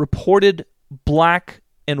 reported black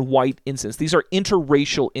and white incidents. These are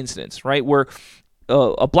interracial incidents, right, where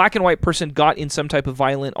a black and white person got in some type of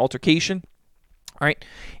violent altercation. All right,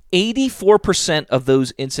 84% of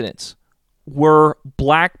those incidents were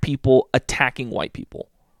black people attacking white people.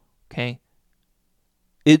 Okay,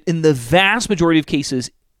 in the vast majority of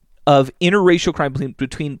cases of interracial crime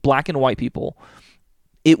between black and white people,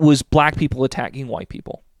 it was black people attacking white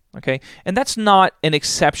people. Okay, and that's not an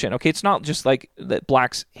exception. Okay, it's not just like that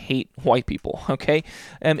blacks hate white people. Okay,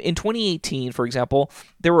 in 2018, for example,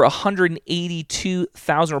 there were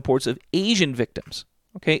 182,000 reports of Asian victims.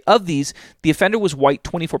 Okay, of these, the offender was white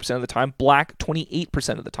 24% of the time, black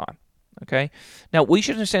 28% of the time. Okay, now what you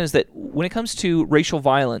should understand is that when it comes to racial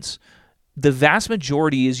violence, the vast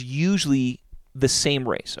majority is usually the same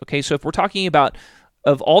race. Okay, so if we're talking about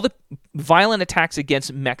of all the violent attacks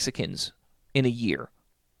against Mexicans in a year,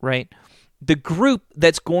 right, the group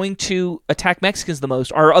that's going to attack Mexicans the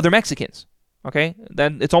most are other Mexicans. Okay,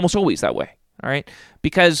 then it's almost always that way. All right,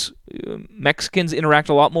 because Mexicans interact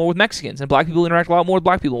a lot more with Mexicans, and black people interact a lot more with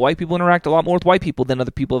black people. White people interact a lot more with white people than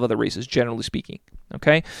other people of other races, generally speaking.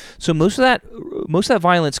 Okay, so most of that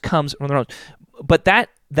violence comes from their own, but that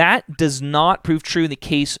does not prove true in the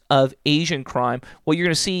case of Asian crime. What you're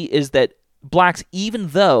going to see is that blacks, even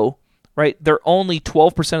though, right, they're only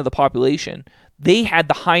 12% of the population, they had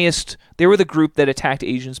the highest, they were the group that attacked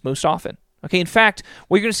Asians most often. Okay, in fact,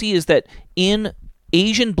 what you're going to see is that in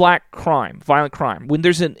Asian black crime, violent crime, when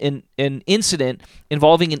there's an incident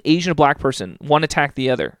involving an Asian or black person, one attacked the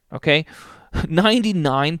other, okay,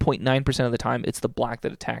 99.9% of the time, it's the black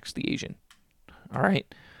that attacks the Asian. All right?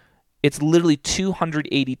 It's literally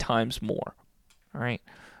 280 times more. All right?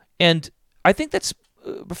 And I think that's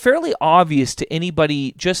fairly obvious to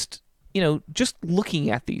anybody just looking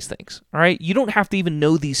at these things. All right? You don't have to even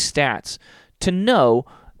know these stats to know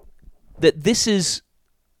that this is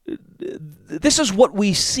what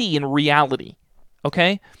we see in reality.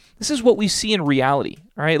 Okay? This is what we see in reality.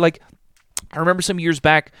 All right? Like, I remember some years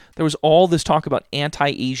back, there was all this talk about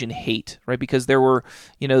anti-Asian hate, right? Because there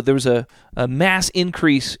was a mass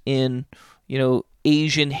increase in,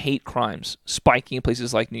 Asian hate crimes spiking in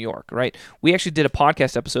places like New York, right? We actually did a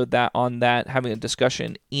podcast episode on that, having a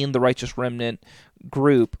discussion in the Righteous Remnant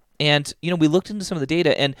group. And, we looked into some of the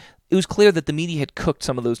data, and it was clear that the media had cooked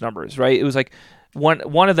some of those numbers, right? It was like,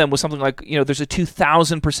 one of them was something like, there's a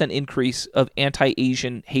 2,000% increase of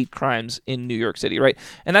anti-Asian hate crimes in New York City, right?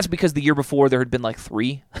 And that's because the year before there had been like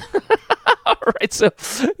 3. Right? So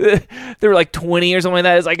there were like 20 or something like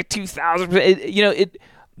that. It's like a 2,000%.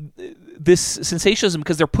 This sensationalism,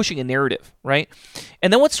 because they're pushing a narrative, right?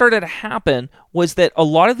 And then what started to happen was that a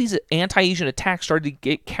lot of these anti-Asian attacks started to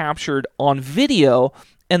get captured on video,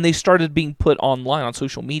 and they started being put online on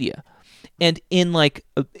social media. And in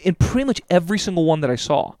pretty much every single one that I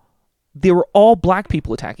saw, they were all black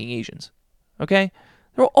people attacking Asians. Okay?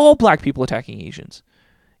 They were all black people attacking Asians.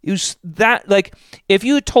 It was that, like, if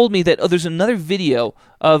you had told me that, there's another video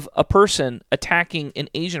of a person attacking an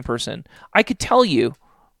Asian person, I could tell you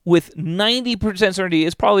with 90% certainty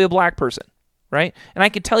it's probably a black person, right? And I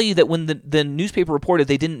could tell you that when the newspaper reported,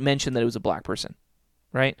 they didn't mention that it was a black person,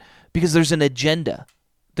 right? Because there's an agenda.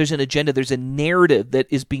 There's a narrative that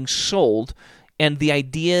is being sold, and the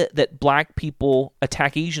idea that black people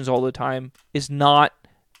attack Asians all the time is not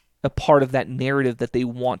a part of that narrative that they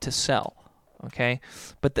want to sell, okay?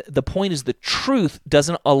 But the point is the truth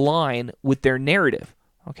doesn't align with their narrative,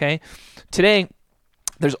 okay? Today,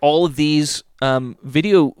 there's all of these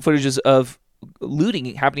video footages of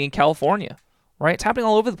looting happening in California, right? It's happening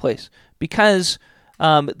all over the place because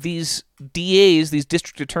these DAs, these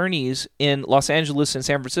district attorneys in Los Angeles and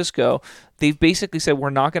San Francisco, they've basically said we're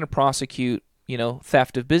not going to prosecute,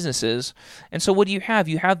 theft of businesses. And so what do you have?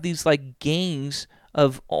 You have these like gangs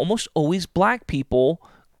of almost always black people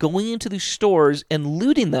going into these stores and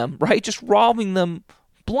looting them, right? Just robbing them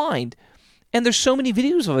blind. And there's so many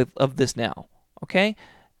videos of this now, okay?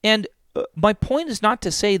 And my point is not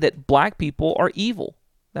to say that black people are evil.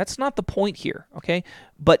 That's not the point here, okay?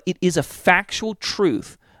 But it is a factual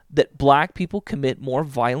truth that black people commit more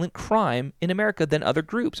violent crime in America than other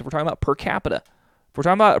groups. If we're talking about per capita, if we're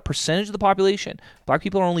talking about a percentage of the population, black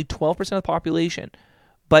people are only 12% of the population,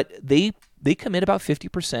 but they commit about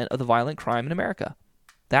 50% of the violent crime in America.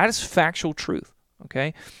 That is factual truth,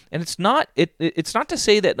 okay? And it's not to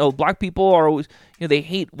say that black people are always, they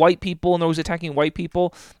hate white people and they're always attacking white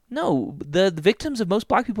people. No, the victims of most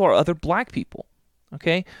black people are other black people.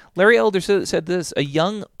 Okay, Larry Elder said this: a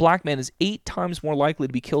young black man is 8 times more likely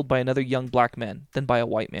to be killed by another young black man than by a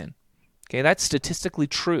white man. Okay, that's statistically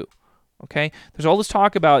true. Okay, there's all this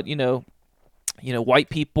talk about white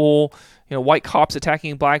people, white cops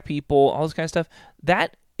attacking black people, all this kind of stuff.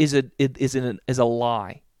 That is a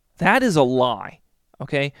lie. That is a lie.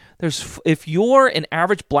 Okay, if you're an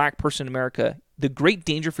average black person in America, the great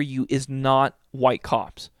danger for you is not white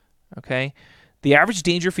cops. Okay, the average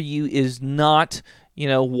danger for you is not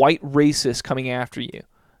white racists coming after you.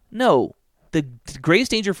 No, the greatest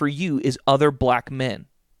danger for you is other black men.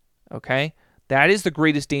 Okay? That is the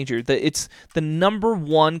greatest danger. It's the number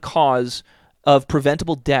one cause of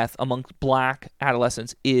preventable death amongst black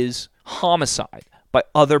adolescents is homicide by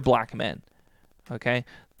other black men. Okay?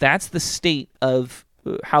 That's the state of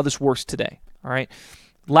how this works today. All right?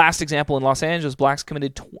 Last example, in Los Angeles, blacks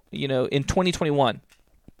committed, in 2021,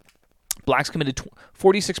 blacks committed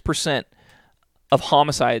 46% of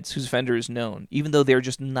homicides whose offender is known, even though they're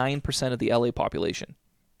just 9% of the LA population.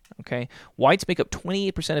 Okay, whites make up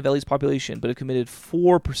 28% of LA's population, but have committed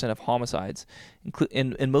 4% of homicides,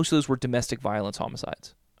 and most of those were domestic violence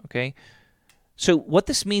homicides. Okay, so what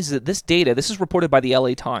this means is that this data, this is reported by the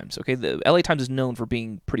LA Times. Okay, the LA Times is known for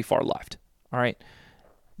being pretty far left. All right,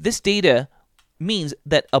 this data means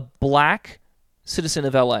that a black citizen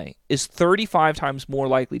of LA is 35 times more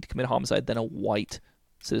likely to commit homicide than a white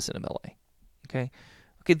citizen of LA. Okay,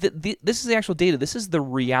 this is the actual data. This is the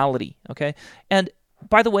reality. Okay, and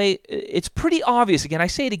by the way, it's pretty obvious. Again, I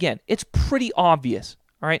say it again. It's pretty obvious.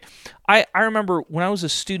 All right. I remember when I was a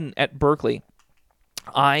student at Berkeley,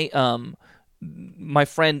 my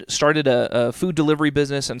friend started a food delivery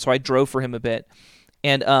business, and so I drove for him a bit.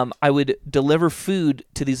 And I would deliver food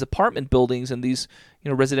to these apartment buildings and these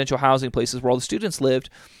residential housing places where all the students lived.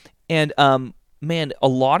 And man, a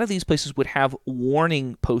lot of these places would have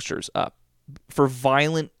warning posters up for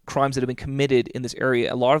violent crimes that have been committed in this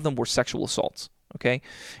area. A lot of them were sexual assaults, okay?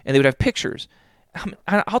 And they would have pictures.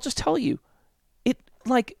 I'll just tell you,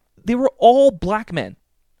 they were all black men,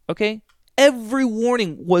 okay? Every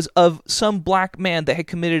warning was of some black man that had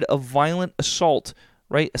committed a violent assault,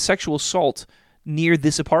 right? A sexual assault near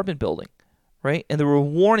this apartment building, right? And there were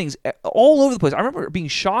warnings all over the place. I remember being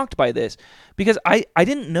shocked by this because I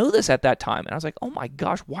didn't know this at that time. And I was like, oh my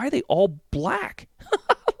gosh, why are they all black?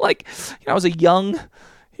 I was a young,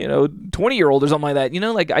 20-year-old or something like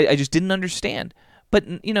that, I just didn't understand.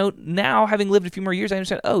 But, now having lived a few more years, I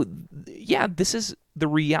understand, oh, yeah, this is the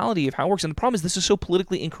reality of how it works. And the problem is this is so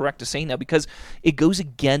politically incorrect to say now because it goes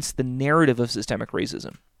against the narrative of systemic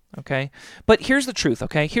racism, okay? But here's the truth,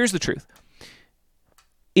 okay? Here's the truth.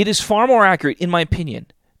 It is far more accurate, in my opinion,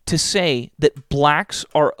 to say that blacks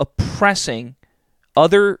are oppressing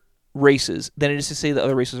other races than it is to say that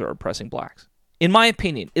other races are oppressing blacks. In my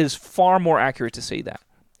opinion, it is far more accurate to say that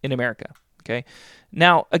in America, okay?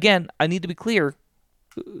 Now, again, I need to be clear.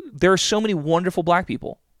 There are so many wonderful black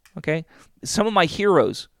people, okay? Some of my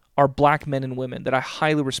heroes are black men and women that I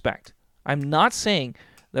highly respect. I'm not saying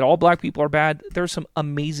that all black people are bad. There are some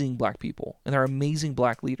amazing black people, and there are amazing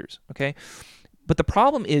black leaders, okay? But the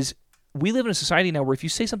problem is we live in a society now where if you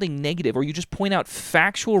say something negative or you just point out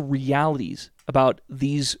factual realities about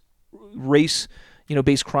these race,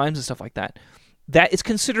 based crimes and stuff like that, that it's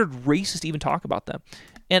considered racist to even talk about them.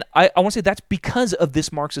 And I want to say that's because of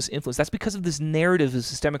this Marxist influence. That's because of this narrative of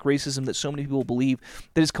systemic racism that so many people believe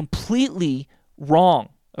that is completely wrong.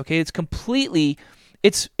 Okay, it's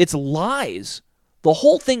lies. The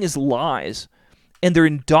whole thing is lies, and they're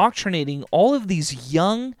indoctrinating all of these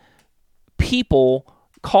young people,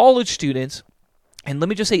 college students, and let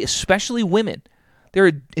me just say, especially women.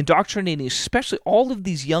 They're indoctrinating especially all of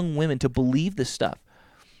these young women to believe this stuff.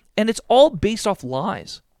 And it's all based off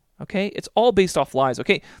lies, Okay, it's all based off lies.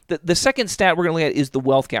 Okay, the second stat we're going to look at is the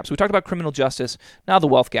wealth gap. So we talked about criminal justice, now the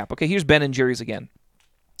wealth gap. Okay, here's Ben and Jerry's again.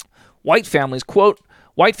 White families, quote,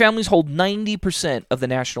 white families hold 90% of the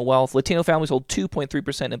national wealth. Latino families hold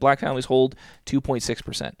 2.3%, and black families hold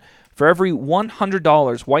 2.6%. For every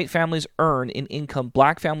 $100 white families earn in income,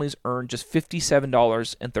 black families earn just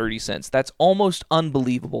 $57.30. That's almost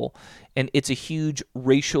unbelievable, and it's a huge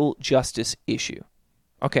racial justice issue.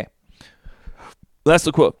 Okay, that's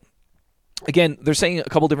the quote. Again, they're saying a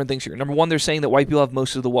couple different things here. Number one, they're saying that white people have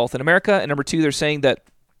most of the wealth in America, and number two, they're saying that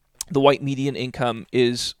the white median income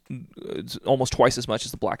is almost twice as much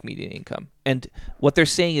as the black median income. And what they're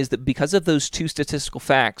saying is that because of those two statistical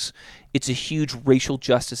facts, it's a huge racial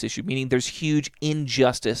justice issue, meaning there's huge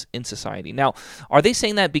injustice in society. Now, are they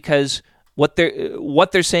saying that because what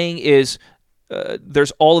they're saying is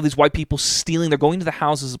there's all of these white people stealing, they're going to the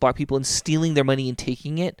houses of black people and stealing their money and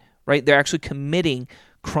taking it, right? They're actually committing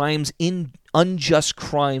crimes, unjust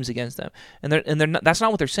crimes against them, and they're not, that's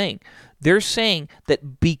not what they're saying. They're saying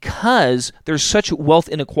that because there's such wealth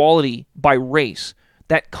inequality by race,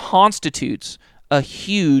 that constitutes a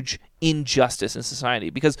huge injustice in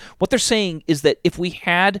society. Because what they're saying is that if we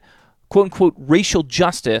had quote unquote racial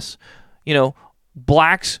justice,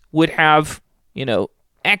 blacks would have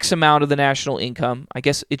X amount of the national income. I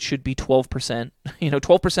guess it should be 12%.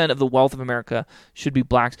 12% of the wealth of America should be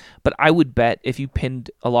blacks. But I would bet if you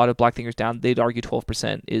pinned a lot of black thinkers down, they'd argue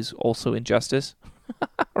 12% is also injustice,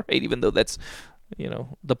 right? Even though that's,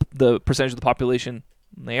 the percentage of the population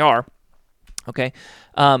they are. Okay.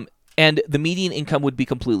 And the median income would be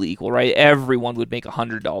completely equal, right? Everyone would make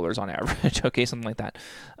 $100 on average. Okay, something like that.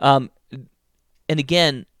 And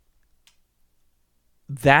again,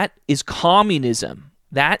 that is communism.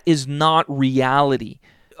 That is not reality.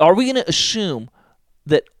 Are we going to assume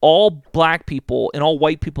that all black people and all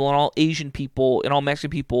white people and all Asian people and all Mexican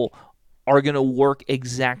people are going to work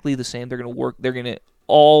exactly the same? They're going to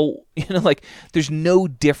all, there's no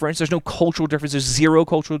difference. There's no cultural difference. There's zero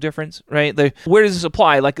cultural difference, right? Where does this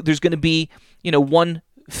apply? There's going to be,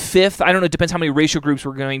 1/5. I don't know. It depends how many racial groups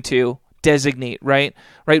we're going to designate, right?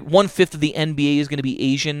 Right. 1/5 of the NBA is going to be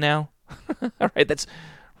Asian now. All right. That's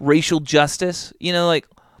racial justice,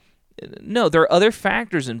 no, there are other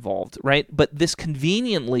factors involved, right? But this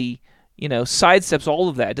conveniently, sidesteps all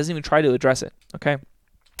of that. It doesn't even try to address it, okay?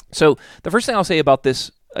 So the first thing I'll say about this,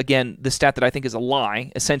 again, the stat that I think is a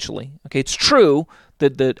lie, essentially, okay? It's true,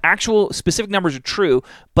 the actual specific numbers are true,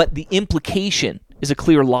 but the implication is a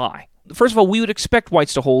clear lie. First of all, we would expect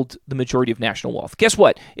whites to hold the majority of national wealth. Guess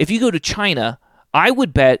what? If you go to China, I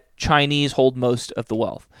would bet Chinese hold most of the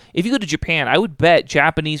wealth. If you go to Japan, I would bet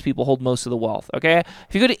Japanese people hold most of the wealth, okay?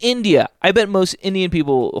 If you go to India, I bet most Indian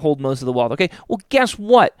people hold most of the wealth, okay? Well, guess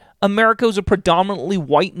what? America is a predominantly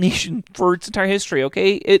white nation for its entire history,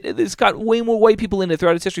 okay? It's got way more white people in it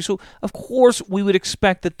throughout its history, so of course we would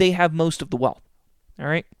expect that they have most of the wealth, all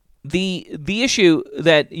right? The issue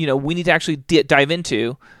that, we need to actually dive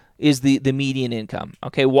into is the median income,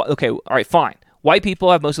 okay? Okay, all right, fine. White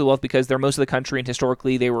people have most of the wealth because they're most of the country, and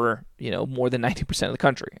historically they were, more than 90% of the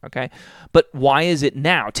country, okay? But why is it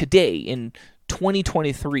now, today, in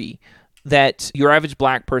 2023, that your average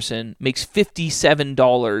black person makes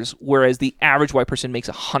 $57, whereas the average white person makes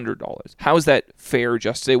 $100? How is that fair,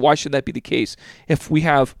 just today? Why should that be the case if we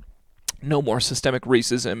have no more systemic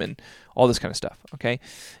racism and all this kind of stuff, okay?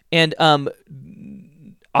 And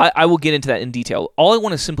I will get into that in detail. All I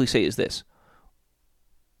want to simply say is this.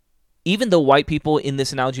 Even though white people in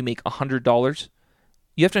this analogy make $100,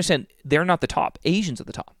 you have to understand they're not the top. Asians are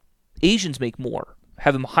the top. Asians make more,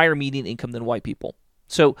 have a higher median income than white people.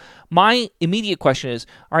 So my immediate question is,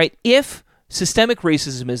 all right, if systemic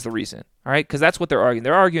racism is the reason, all right, because that's what they're arguing.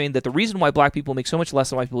 They're arguing that the reason why black people make so much less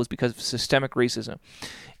than white people is because of systemic racism.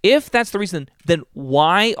 If that's the reason, then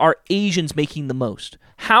why are Asians making the most?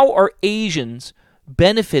 How are Asians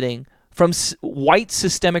benefiting from white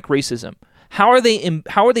systemic racism? How are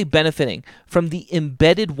they benefiting from the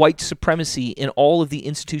embedded white supremacy in all of the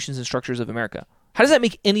institutions and structures of America? How does that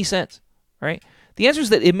make any sense? Right? The answer is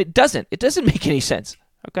that it doesn't. It doesn't make any sense.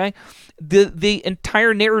 Okay? The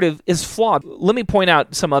entire narrative is flawed. Let me point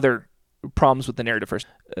out some other problems with the narrative first.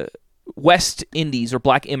 West Indies or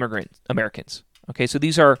black immigrant Americans. Okay, so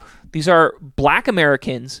these are black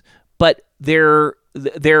Americans, but they're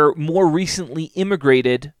more recently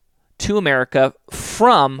immigrated to America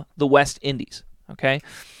from the West Indies, okay?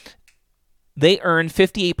 They earn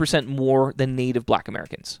 58% more than native black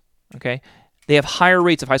Americans, okay? They have higher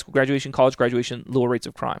rates of high school graduation, college graduation, lower rates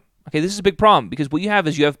of crime. Okay, this is a big problem because what you have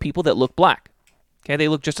is you have people that look black, okay? They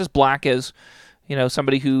look just as black as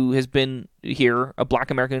somebody who has been here, a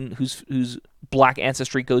black American whose black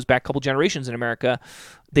ancestry goes back a couple generations in America,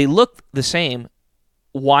 they look the same.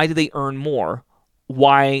 Why do they earn more?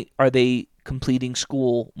 Why are they completing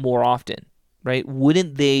school more often, right?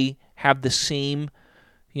 Wouldn't they have the same,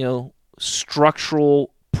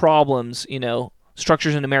 structural problems,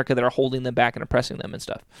 structures in America that are holding them back and oppressing them and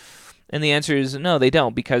stuff? And the answer is no, they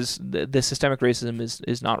don't, because the systemic racism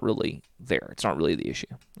is not really there. It's not really the issue.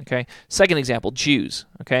 Okay. Second example, Jews.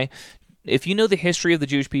 Okay. If you know the history of the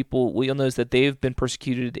Jewish people, well, you'll notice that they've been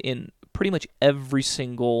persecuted in pretty much every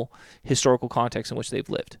single historical context in which they've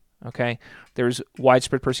lived. Okay. There's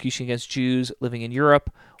widespread persecution against Jews living in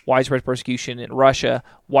Europe, widespread persecution in Russia,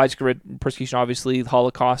 widespread persecution, obviously, the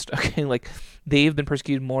Holocaust. Okay. Like, they've been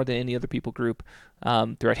persecuted more than any other people group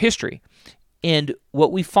throughout history. And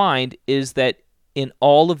what we find is that in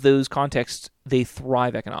all of those contexts, they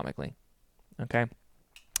thrive economically. Okay.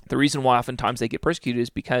 The reason why oftentimes they get persecuted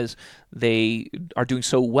is because they are doing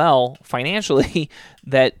so well financially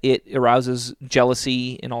that it arouses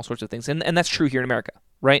jealousy and all sorts of things. And that's true here in America,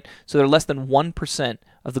 right? So they're less than 1%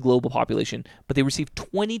 of the global population, but they receive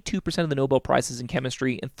 22% of the Nobel Prizes in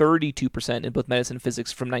chemistry and 32% in both medicine and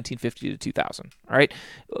physics from 1950 to 2000. All right,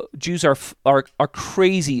 Jews are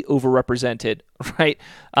crazy overrepresented, right?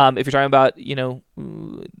 If you're talking about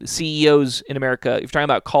CEOs in America, if you're talking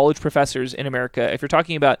about college professors in America, if you're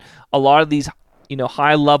talking about a lot of these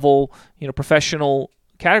high level professional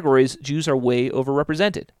categories, Jews are way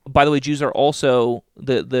overrepresented. By the way, Jews are also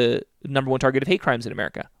the number one target of hate crimes in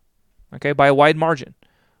America. Okay, by a wide margin.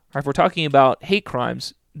 All right, if we're talking about hate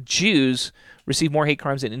crimes, Jews receive more hate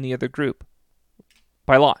crimes than any other group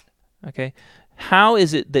by a lot. Okay, how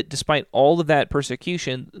is it that despite all of that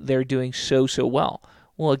persecution, they're doing so well?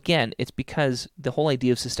 Well, again, it's because the whole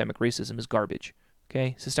idea of systemic racism is garbage.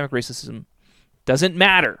 Okay, systemic racism doesn't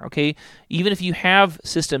matter. Okay, even if you have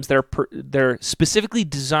systems that they're specifically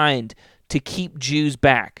designed to keep Jews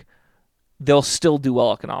back, they'll still do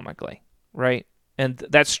well economically, right? And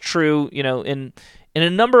that's true, in a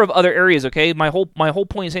number of other areas. Okay, my whole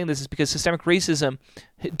point in saying this is because systemic racism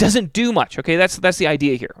doesn't do much. Okay, that's the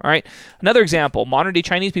idea here. All right. Another example: modern day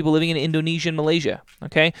Chinese people living in Indonesia and Malaysia.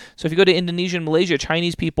 Okay, so if you go to Indonesia and Malaysia,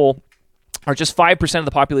 Chinese people are just 5% of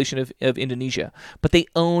the population of Indonesia, but they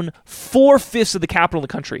own 4/5 of the capital of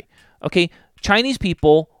the country. Okay, Chinese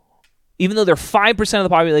people, even though they're 5% of the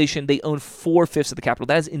population, they own 4/5 of the capital.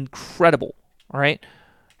 That is incredible. All right.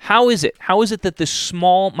 How is it? How is it that this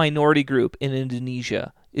small minority group in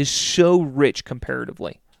Indonesia is so rich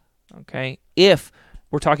comparatively? Okay, if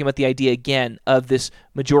we're talking about the idea again of this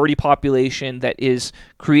majority population that is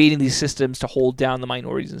creating these systems to hold down the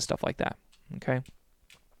minorities and stuff like that. Okay.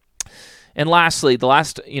 And lastly, the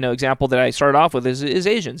last example that I started off with is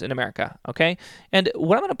Asians in America. Okay, and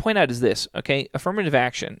what I'm going to point out is this. Okay, affirmative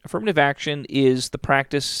action. Affirmative action is the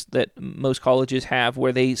practice that most colleges have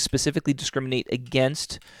where they specifically discriminate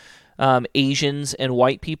against Asians and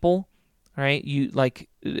white people. Right?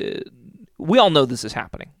 We all know this is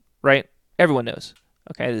happening, right? Everyone knows.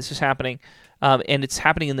 Okay, this is happening, and it's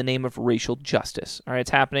happening in the name of racial justice. All right, it's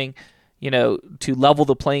happening, to level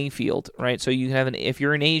the playing field, right? So you have if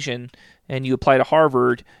you're an Asian and you apply to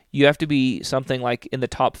Harvard, you have to be something like in the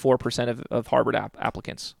top 4% of Harvard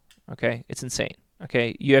applicants. Okay, it's insane.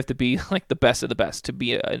 Okay, you have to be like the best of the best to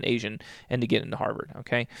be an Asian and to get into Harvard.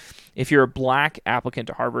 Okay, if you're a black applicant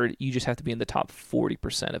to Harvard, you just have to be in the top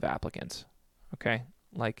 40% of applicants. Okay,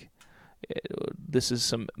 this is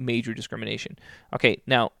some major discrimination. Okay,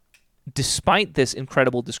 now, despite this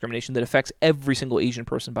incredible discrimination that affects every single Asian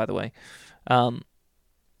person, by the way,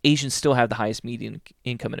 Asians still have the highest median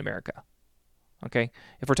income in America. Okay,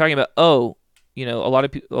 if we're talking about a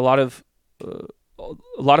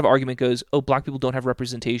lot of argument goes, black people don't have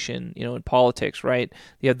representation, in politics, right?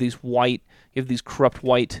 You have these corrupt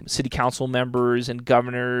white city council members and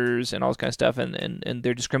governors and all this kind of stuff, and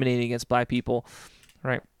they're discriminating against black people,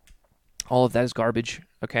 right? All of that is garbage.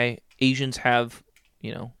 Okay, Asians have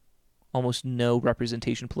almost no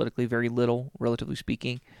representation politically, very little, relatively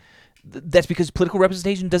speaking. That's because political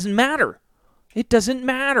representation doesn't matter. It doesn't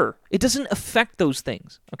matter. It doesn't affect those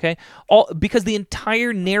things, okay? Because the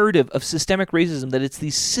entire narrative of systemic racism, that it's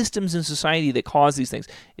these systems in society that cause these things,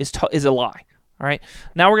 is a lie, all right?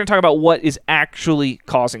 Now we're going to talk about what is actually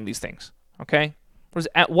causing these things, okay?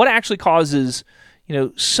 What actually causes,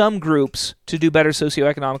 some groups to do better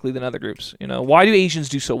socioeconomically than other groups? Why do Asians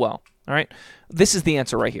do so well, all right? This is the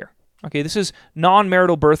answer right here. Okay, this is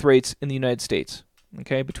non-marital birth rates in the United States,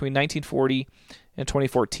 okay, between 1940 and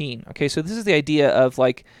 2014. Okay, so this is the idea of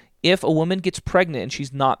if a woman gets pregnant and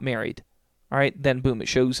she's not married, all right, then boom, it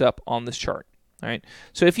shows up on this chart. All right,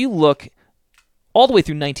 so if you look all the way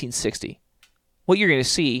through 1960, what you're going to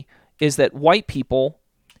see is that white people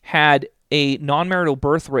had a non-marital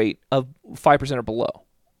birth rate of 5% or below.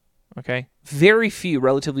 Okay? Very few,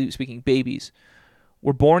 relatively speaking, babies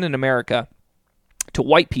were born in America to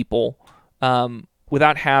white people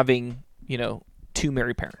without having, two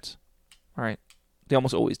married parents. All right? They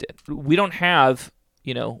almost always did. We don't have,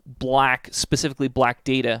 specifically black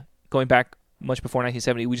data going back much before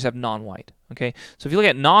 1970. We just have non-white. Okay? So if you look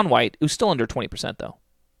at non-white, it was still under 20% though.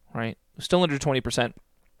 Right? It was still under 20%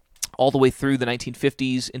 all the way through the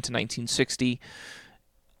 1950s into 1960.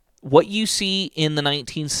 What you see in the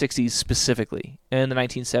 1960s specifically and the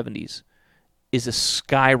 1970s is a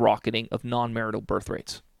skyrocketing of non-marital birth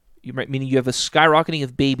rates. Meaning you have a skyrocketing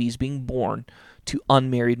of babies being born to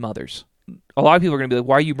unmarried mothers. A lot of people are going to be like,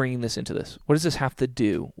 why are you bringing this into this? What does this have to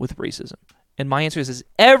do with racism? And my answer is it has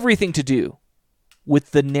everything to do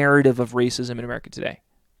with the narrative of racism in America today.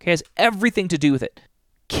 Okay, it has everything to do with it.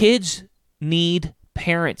 Kids need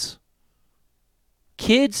parents.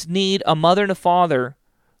 Kids need a mother and a father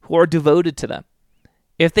who are devoted to them.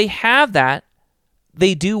 If they have that,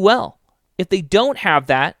 they do well. If they don't have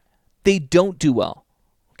that, they don't do well.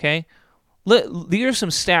 Okay? These are some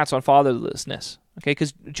stats on fatherlessness. Okay?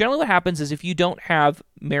 Because generally what happens is if you don't have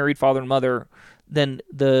married father and mother, then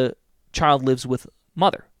the child lives with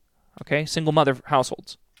mother. Okay? Single mother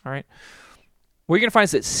households. All right? What you're going to find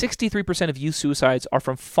is that 63% of youth suicides are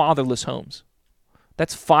from fatherless homes.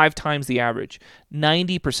 That's 5 times the average.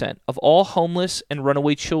 90% of all homeless and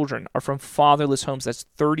runaway children are from fatherless homes. That's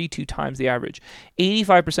 32 times the average.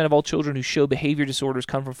 85% of all children who show behavior disorders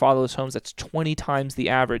come from fatherless homes. That's 20 times the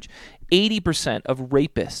average. 80% of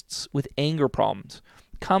rapists with anger problems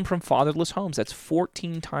come from fatherless homes. That's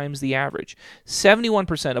 14 times the average.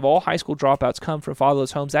 71% of all high school dropouts come from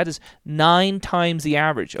fatherless homes. That is 9 times the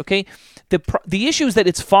average. Okay? The issue is that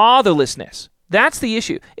it's fatherlessness. That's the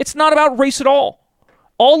issue. It's not about race at all.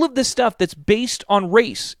 All of this stuff that's based on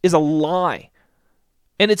race is a lie.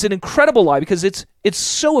 And it's an incredible lie because it's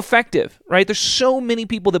so effective, right? There's so many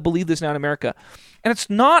people that believe this now in America. And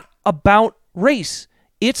it's not about race.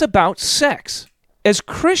 It's about sex. As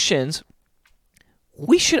Christians,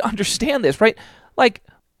 we should understand this, right? Like,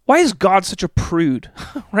 why is God such a prude,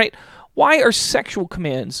 right? Why are sexual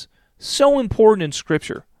commands so important in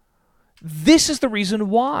Scripture? This is the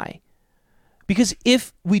reason why. Because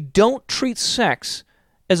if we don't treat sex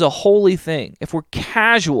as a holy thing, if we're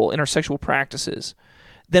casual in our sexual practices,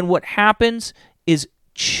 then what happens is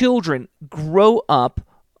children grow up,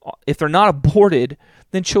 if they're not aborted,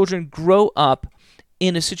 then children grow up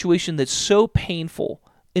in a situation that's so painful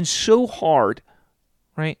and so hard,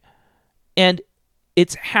 right? And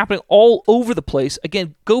it's happening all over the place.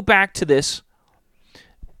 Again, go back to this.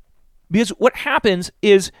 Because what happens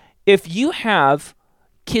is if you have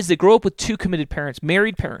kids that grow up with 2 committed parents,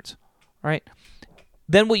 married parents, right?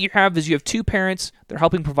 Then what you have is you have 2 parents. They're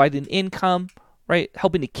helping provide an income, right?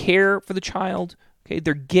 Helping to care for the child. Okay,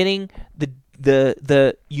 they're getting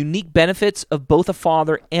the unique benefits of both a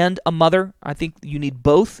father and a mother. I think you need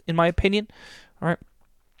both, in my opinion. All right,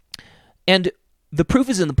 and the proof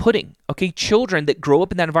is in the pudding. Okay, children that grow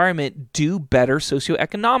up in that environment do better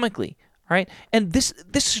socioeconomically. All right, and this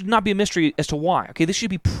should not be a mystery as to why. Okay, this should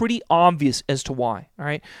be pretty obvious as to why. All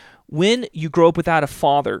right. When you grow up without a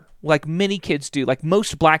father, like many kids do, like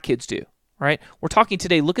most black kids do, right? We're talking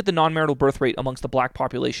today, look at the non-marital birth rate amongst the black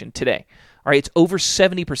population today. All right, it's over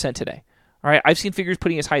 70% today. All right, I've seen figures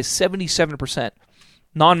putting as high as 77%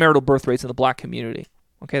 non-marital birth rates in the black community.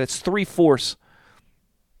 Okay, that's 3/4.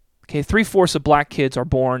 Okay, 3/4 of black kids are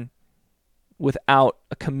born without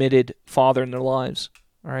a committed father in their lives.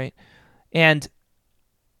 All right, and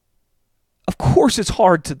of course it's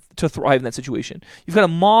hard to thrive in that situation. You've got a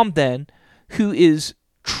mom then who is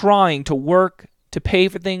trying to work, to pay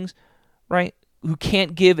for things, right? Who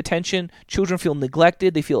can't give attention. Children feel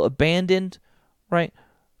neglected. They feel abandoned, right?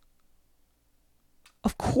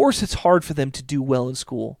 Of course it's hard for them to do well in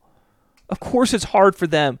school. Of course it's hard for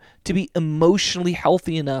them to be emotionally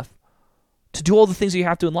healthy enough to do all the things that you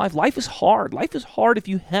have to in life. Life is hard. Life is hard if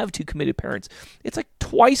you have 2 committed parents. It's like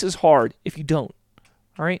twice as hard if you don't,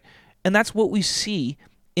 all right? And that's what we see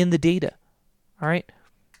in the data, all right?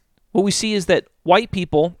 What we see is that white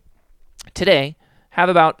people today have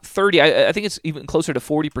about 30, I think it's even closer to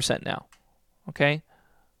 40% now, okay?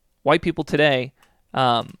 White people today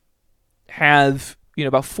have,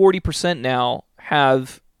 about 40% now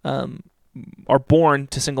are born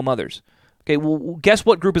to single mothers. Okay, well, guess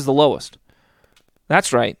what group is the lowest?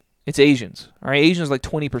 That's right, it's Asians, all right? Asians are like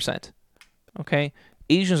 20%, okay?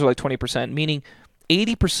 Asians are like 20%, meaning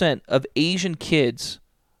 80% of Asian kids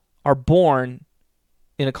are born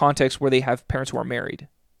in a context where they have parents who are married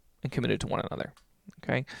and committed to one another.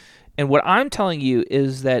 Okay? And what I'm telling you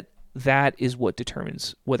is that is what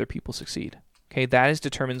determines whether people succeed. Okay? That is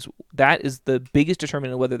the biggest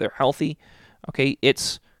determinant of whether they're healthy. Okay?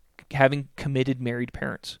 It's having committed married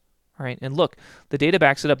parents. All right? And look, the data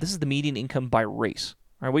backs it up. This is the median income by race.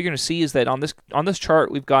 All right? What you're going to see is that on this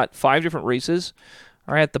chart, we've got 5 different races.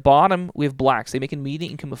 All right, at the bottom, we have blacks. They make a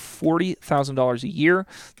median income of $40,000 a year.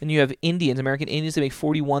 Then you have Indians, American Indians, they make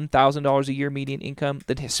 $41,000 a year median income.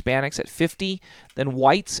 Then Hispanics at $50,000. Then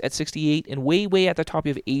whites at $68,000. And way at the top,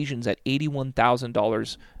 you have Asians at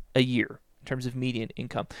 $81,000 a year in terms of median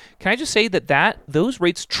income. Can I just say that those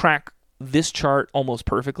rates track this chart almost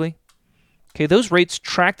perfectly? Okay, those rates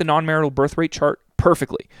track the non-marital birth rate chart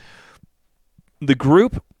perfectly. The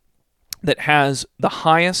group that has the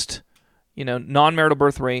highest non-marital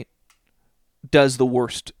birth rate does the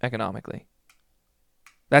worst economically.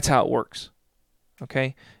 That's how it works.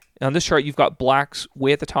 Okay? On this chart, you've got blacks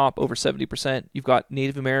way at the top, over 70%. You've got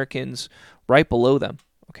Native Americans right below them,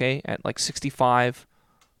 okay, at like 65%,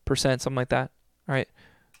 something like that. All right?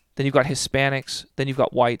 Then you've got Hispanics, then you've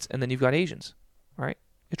got whites, and then you've got Asians. All right?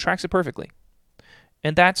 It tracks it perfectly.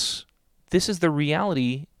 And this is the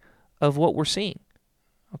reality of what we're seeing.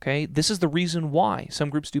 Okay, this is the reason why some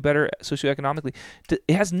groups do better socioeconomically.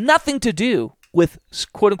 It has nothing to do with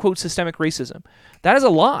quote-unquote systemic racism. That is a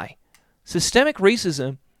lie. Systemic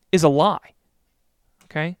racism is a lie.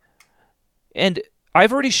 Okay? And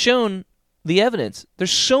I've already shown the evidence.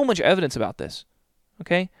 There's so much evidence about this.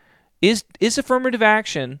 Okay? Is affirmative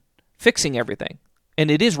action fixing everything? And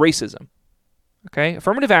it is racism. Okay?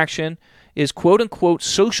 Affirmative action is quote-unquote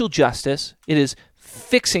social justice. It is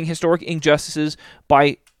fixing historic injustices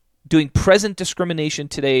by doing present discrimination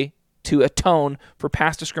today to atone for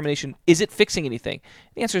past discrimination. Is it fixing anything?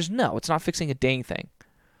 The answer is no. It's not fixing a dang thing.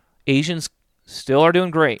 Asians still are doing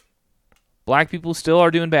great. Black people still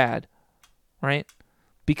are doing bad, right?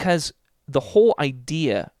 Because the whole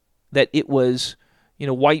idea that it was,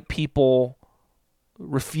 white people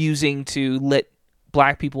refusing to let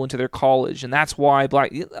black people into their college, and that's why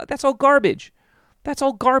that's all garbage. That's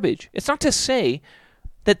all garbage. It's not to say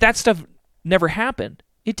that stuff never happened.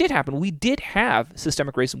 It did happen. We did have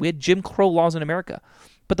systemic racism. We had Jim Crow laws in America.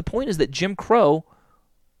 But the point is that Jim Crow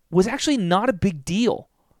was actually not a big deal,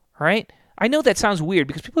 all right? I know that sounds weird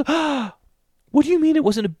because people are, what do you mean it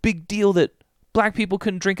wasn't a big deal that black people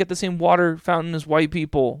couldn't drink at the same water fountain as white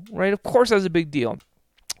people, right? Of course that was a big deal.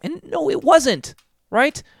 And no, it wasn't,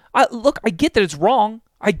 right? Look, I get that it's wrong.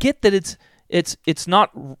 I get that it's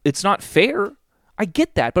not fair. I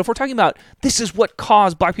get that. But if we're talking about this is what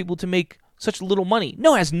caused black people to make such little money,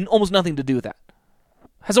 no, it has almost nothing to do with that.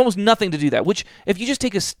 Has almost nothing to do with that. Which, if you just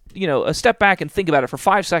take a step back and think about it for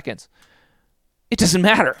 5 seconds, it doesn't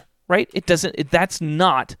matter, right? It doesn't. That's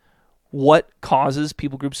not what causes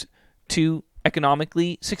people groups to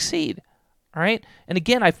economically succeed. All right. And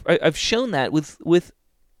again, I've shown that with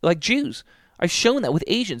like Jews. I've shown that with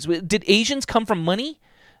Asians. Did Asians come from money?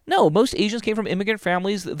 No, most Asians came from immigrant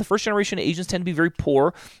families. The first generation of Asians tend to be very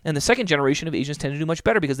poor, and the second generation of Asians tend to do much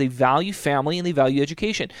better because they value family and they value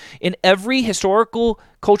education. In every historical,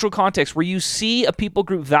 cultural context where you see a people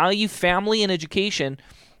group value family and education,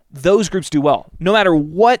 those groups do well, no matter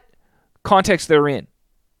what context they're in,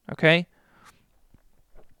 okay?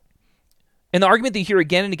 And the argument that you hear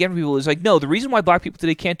again and again from people is like, no, the reason why black people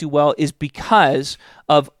today can't do well is because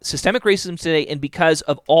of systemic racism today and because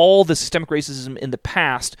of all the systemic racism in the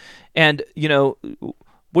past. And,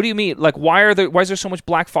 what do you mean? Like, why is there so much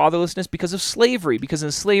black fatherlessness? Because of slavery. Because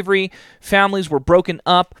in slavery, families were broken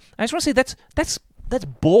up. I just want to say that's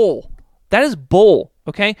bull. That is bull,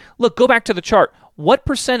 okay? Look, go back to the chart. What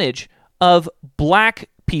percentage of black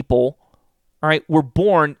people, all right, were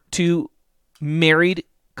born to married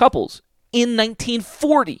couples? In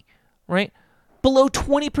 1940, right? Below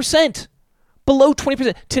 20%. Below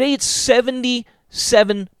 20%. Today it's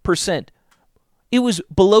 77%. It was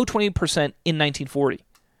below 20% in 1940.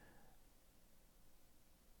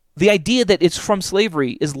 The idea that it's from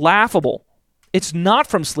slavery is laughable. It's not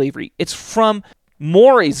from slavery. It's from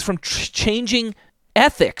mores, from changing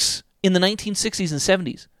ethics in the 1960s and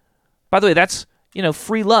 70s. By the way, that's,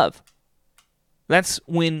 free love. That's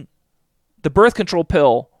when the birth control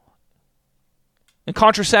pill and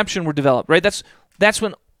contraception were developed, right? That's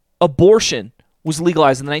when abortion was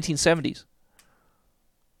legalized in the 1970s.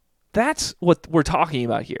 That's what we're talking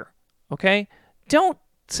about here, okay? Don't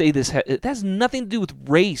say this. It has nothing to do with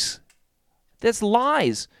race. That's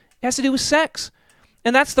lies. It has to do with sex.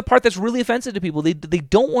 And that's the part that's really offensive to people. They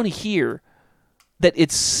don't want to hear that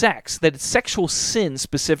it's sex, that it's sexual sin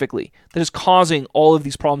specifically that is causing all of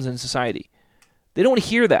these problems in society. They don't want to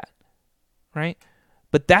hear that, right?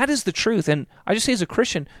 But that is the truth. And I just say as a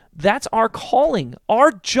Christian, that's our calling.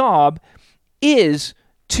 Our job is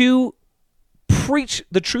to preach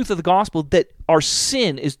the truth of the gospel, that our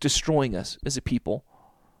sin is destroying us as a people.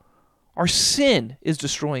 Our sin is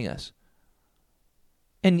destroying us.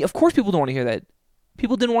 And of course people don't want to hear that.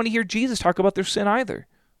 People didn't want to hear Jesus talk about their sin either,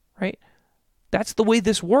 right? That's the way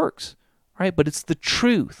this works, right? But it's the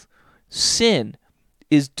truth. Sin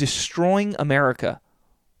is destroying America.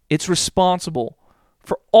 It's responsible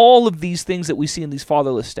for all of these things that we see in these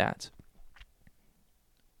fatherless stats.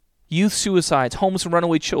 Youth suicides, homeless and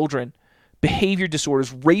runaway children, behavior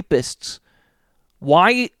disorders, rapists.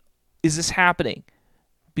 Why is this happening?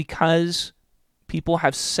 Because people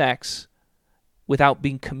have sex without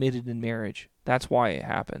being committed in marriage. That's why it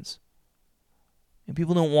happens. And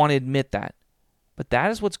people don't want to admit that. But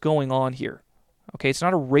that is what's going on here. Okay, it's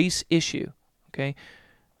not a race issue. Okay?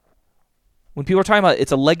 When people are talking about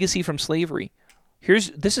it's a legacy from slavery,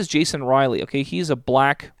 this is Jason Riley. Okay, he's a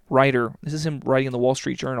black writer. This is him writing in the Wall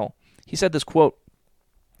Street Journal. He said this quote: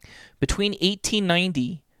 between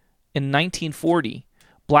 1890 and 1940,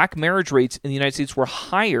 black marriage rates in the United States were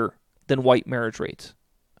higher than white marriage rates.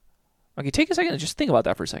 Okay, take a second and just think about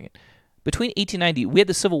that for a second. Between 1890, we had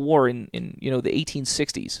the Civil War in the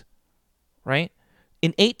 1860s, right?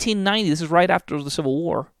 In 1890, this is right after the Civil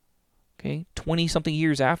War, okay, 20-something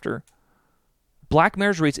years after, black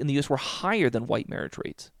marriage rates in the U.S. were higher than white marriage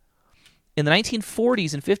rates. In the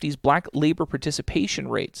 1940s and 50s, black labor participation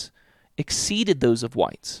rates exceeded those of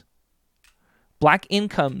whites. Black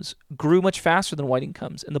incomes grew much faster than white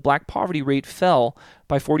incomes, and the black poverty rate fell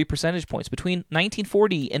by 40 percentage points. Between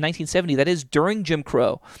 1940 and 1970, that is during Jim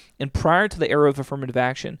Crow, and prior to the era of affirmative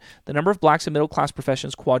action, the number of blacks in middle-class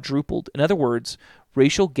professions quadrupled. In other words,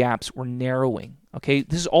 racial gaps were narrowing. Okay,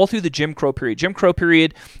 this is all through the Jim Crow period. Jim Crow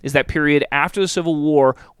period is that period after the Civil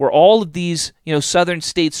War where all of these, southern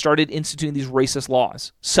states started instituting these racist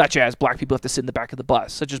laws, such as black people have to sit in the back of the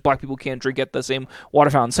bus, such as black people can't drink at the same water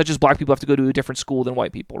fountain, such as black people have to go to a different school than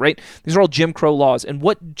white people, right? These are all Jim Crow laws. And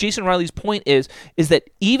what Jason Riley's point is that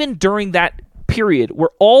even during that period where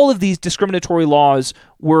all of these discriminatory laws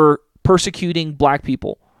were persecuting black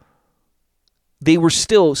people, they were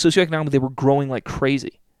still, socioeconomically, they were growing like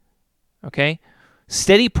crazy, okay?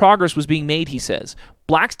 Steady progress was being made, he says.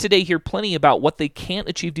 Blacks today hear plenty about what they can't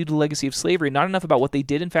achieve due to the legacy of slavery, not enough about what they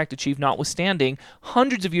did in fact achieve, notwithstanding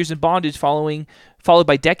hundreds of years in bondage followed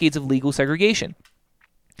by decades of legal segregation.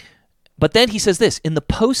 But then he says this: in the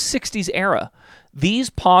post-60s era, these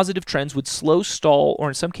positive trends would slow, stall, or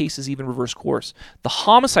in some cases even reverse course. The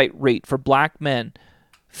homicide rate for black men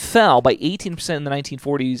fell by 18% in the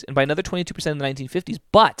 1940s and by another 22% in the 1950s.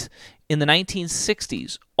 But in the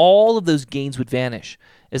 1960s, all of those gains would vanish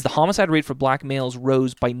as the homicide rate for black males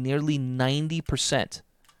rose by nearly 90%.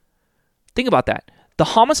 Think about that. The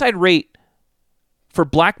homicide rate for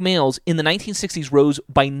black males in the 1960s rose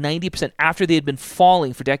by 90% after they had been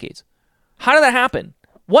falling for decades. How did that happen?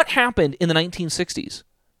 What happened in the 1960s?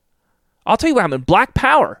 I'll tell you what happened. Black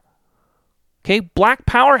Power. Okay, Black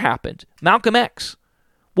Power happened. Malcolm X.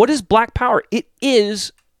 What is Black Power? It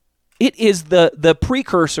is the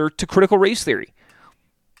precursor to critical race theory.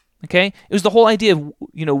 Okay? It was the whole idea of,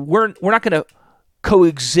 we're not going to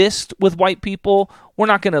coexist with white people. We're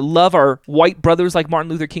not going to love our white brothers like Martin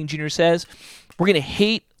Luther King Jr. says. We're going to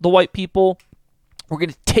hate the white people. We're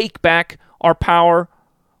going to take back our power,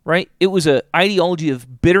 right? It was an ideology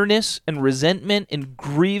of bitterness and resentment and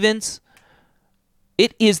grievance.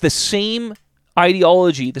 It is the same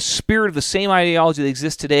ideology, the spirit of the same ideology that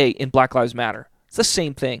exists today in Black Lives Matter. It's the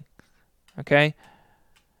same thing, okay?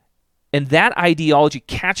 And that ideology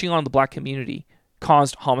catching on in the black community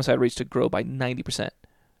caused homicide rates to grow by 90%.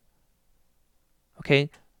 Okay?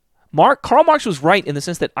 Karl Marx was right in the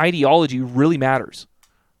sense that ideology really matters.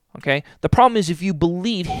 Okay? The problem is if you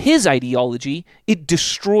believe his ideology, it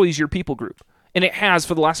destroys your people group. And it has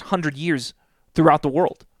for the last 100 years throughout the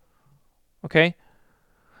world. Okay?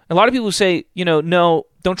 A lot of people say, no,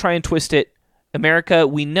 don't try and twist it. America,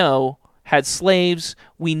 we know, had slaves.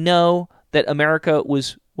 We know that America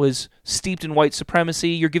was steeped in white supremacy.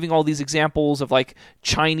 You're giving all these examples of like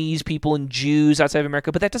Chinese people and Jews outside of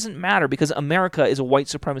America, but that doesn't matter because America is a white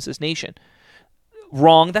supremacist nation.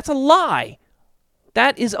 Wrong. That's a lie.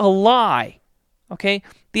 That is a lie. Okay?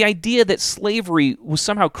 The idea that slavery was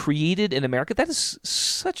somehow created in America, that is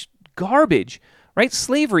such garbage. Right?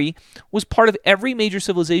 Slavery was part of every major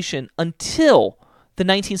civilization until the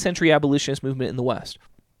 19th century abolitionist movement in the West.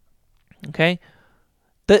 Okay?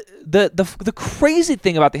 The crazy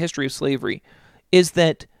thing about the history of slavery is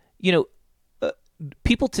that,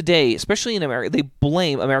 people today, especially in America, they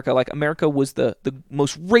blame America, like America was the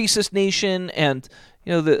most racist nation, and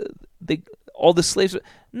all the slaves.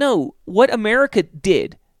 No, what America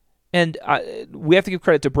did, and we have to give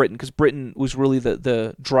credit to Britain, because Britain was really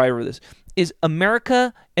the driver of this, is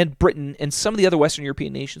America and Britain and some of the other Western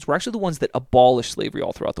European nations were actually the ones that abolished slavery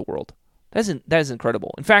all throughout the world. That is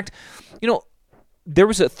incredible. In fact, there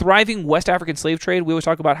was a thriving West African slave trade. We always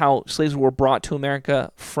talk about how slaves were brought to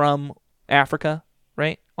America from Africa,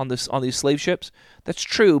 right? On these slave ships. That's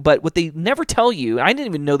true, but what they never tell you, I didn't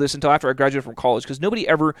even know this until after I graduated from college, because nobody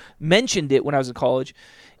ever mentioned it when I was in college,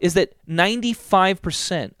 is that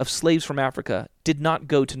 95% of slaves from Africa did not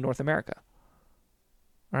go to North America.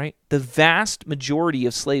 All right? The vast majority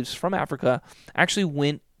of slaves from Africa actually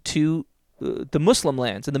went to the Muslim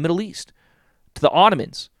lands in the Middle East, to the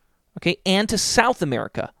Ottomans, okay, and to South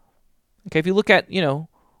America. Okay, if you look at,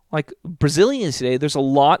 like Brazilians today, there's a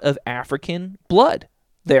lot of African blood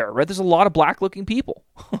there, right? There's a lot of black-looking people,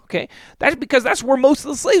 okay? That's because that's where most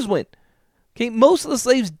of the slaves went. Okay, most of the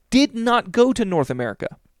slaves did not go to North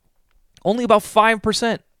America. Only about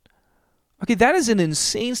 5%. Okay, that is an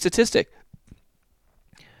insane statistic.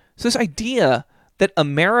 So this idea that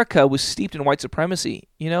America was steeped in white supremacy,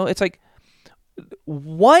 it's like,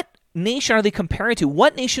 what nation are they comparing to?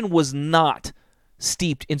 What nation was not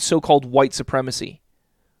steeped in so-called white supremacy?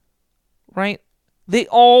 Right? They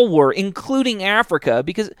all were, including Africa,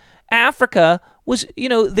 because Africa was,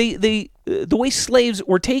 the way slaves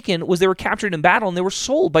were taken was they were captured in battle and they were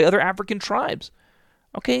sold by other African tribes.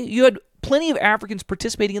 Okay? You had plenty of Africans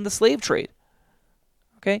participating in the slave trade.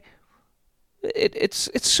 Okay? It's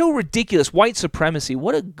so ridiculous. White supremacy.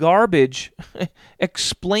 What a garbage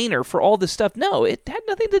explainer for all this stuff. No, it had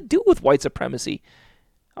nothing to do with white supremacy.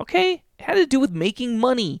 Okay? It had to do with making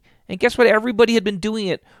money. And guess what? Everybody had been doing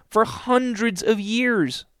it for hundreds of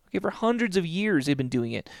years. Okay, for hundreds of years they've been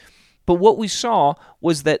doing it. But what we saw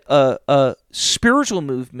was that a spiritual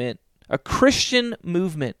movement, a Christian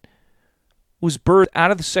movement, was birthed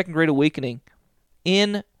out of the Second Great Awakening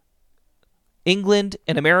in England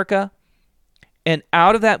and America. And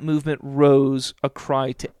out of that movement rose a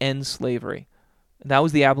cry to end slavery. And that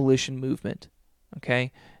was the abolition movement.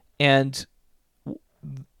 Okay? And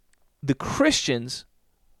the Christians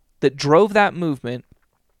that drove that movement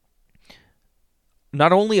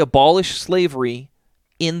not only abolished slavery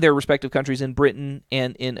in their respective countries, in Britain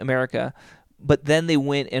and in America, but then they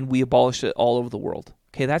went and we abolished it all over the world.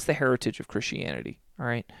 Okay, that's the heritage of Christianity, all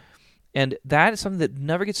right? And that is something that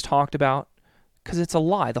never gets talked about because it's a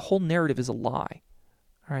lie. The whole narrative is a lie,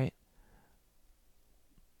 all right?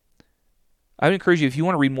 I would encourage you, if you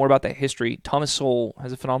want to read more about that history, Thomas Sowell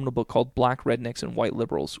has a phenomenal book called Black Rednecks and White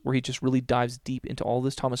Liberals, where he just really dives deep into all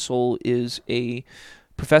this. Thomas Sowell is a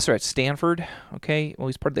professor at Stanford, okay? Well,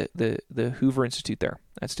 he's part of the Hoover Institute there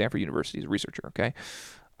at Stanford University. He's a researcher, okay?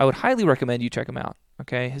 I would highly recommend you check him out,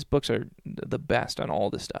 okay? His books are the best on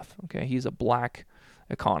all this stuff, okay? He's a black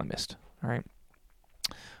economist, all right?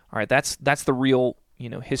 All right, that's the real,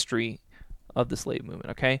 history of the slave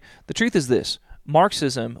movement, okay? The truth is this.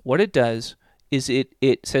 Marxism, what it does is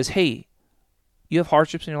it says, hey, you have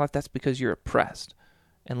hardships in your life, that's because you're oppressed.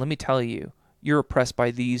 And let me tell you, you're oppressed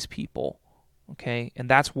by these people, okay? And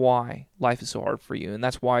that's why life is so hard for you, and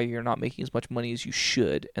that's why you're not making as much money as you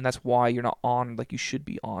should, and that's why you're not honored like you should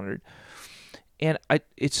be honored. And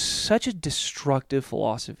it's such a destructive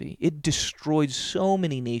philosophy. It destroyed so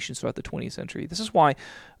many nations throughout the 20th century. This is why,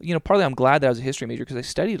 partly I'm glad that I was a history major, because I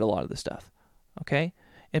studied a lot of this stuff, okay?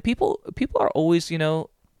 And people are always,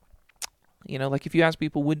 like if you ask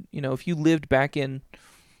people, if you lived back in,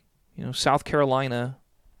 South Carolina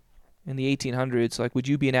in the 1800s, like, would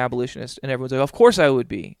you be an abolitionist? And everyone's like, of course I would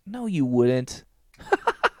be. No, you wouldn't.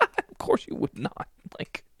 Of course you would not.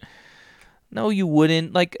 Like, no, you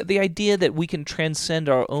wouldn't. Like, the idea that we can transcend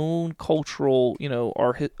our own cultural,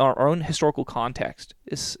 our own historical context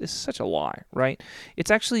is such a lie, right? It's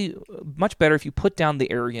actually much better if you put down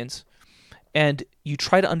the arrogance and you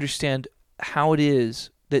try to understand how it is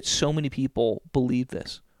that so many people believe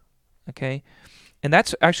this, okay? And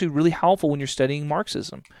that's actually really helpful when you're studying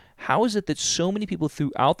Marxism. How is it that so many people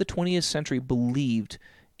throughout the 20th century believed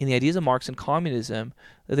in the ideas of Marx and communism,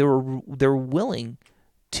 that they were willing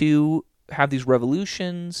to have these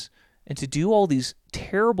revolutions and to do all these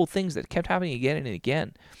terrible things that kept happening again and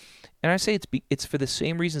again? And I say it's for the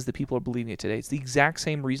same reasons that people are believing it today. It's the exact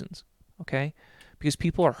same reasons, okay? Because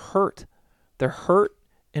people are hurt. They're hurt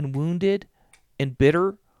and wounded and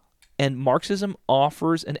bitter, and Marxism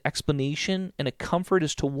offers an explanation and a comfort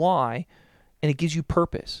as to why, and it gives you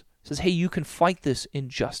purpose. It says, hey, you can fight this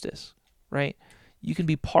injustice, right? You can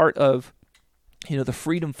be part of, the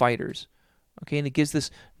freedom fighters, Okay, and it gives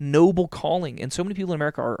this noble calling. And so many people in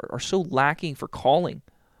America are so lacking for calling,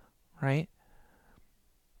 right?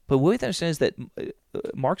 But what we have to understand is that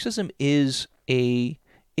Marxism is a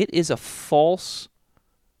false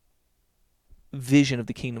vision of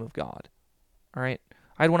the kingdom of God. All right.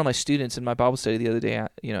 I had one of my students in my Bible study the other day,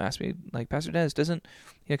 asked me, like, Pastor Dennis, doesn't,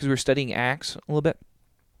 because we were studying Acts a little bit,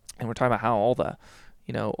 and we're talking about how all the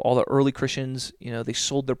early Christians, they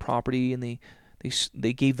sold their property and they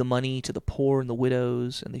gave the money to the poor and the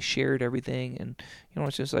widows, and they shared everything, and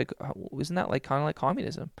it's just like, isn't that like kind of like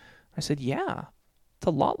communism? I said, yeah, it's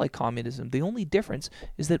a lot like communism. The only difference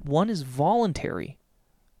is that one is voluntary,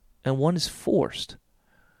 and one is forced,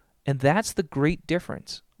 and that's the great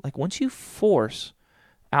difference. Like, once you force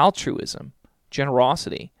altruism,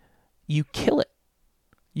 generosity, you kill it.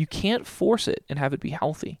 You can't force it and have it be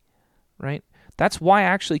healthy, right? That's why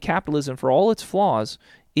actually capitalism, for all its flaws,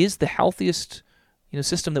 is the healthiest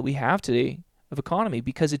system that we have today of economy,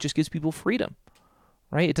 because it just gives people freedom,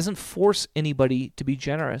 right? It doesn't force anybody to be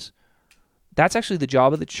generous. That's actually the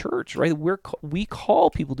job of the church, right? We call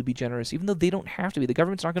people to be generous, even though they don't have to be. The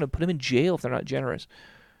government's not going to put them in jail if they're not generous.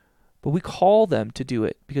 But we call them to do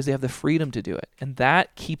it because they have the freedom to do it. And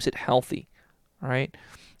that keeps it healthy, right?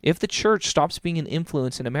 If the church stops being an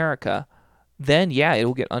influence in America, then yeah, it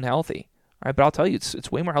will get unhealthy. All right, but I'll tell you,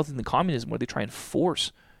 it's way more healthy than communism, where they try and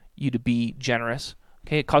force you to be generous.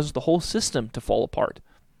 Okay, it causes the whole system to fall apart.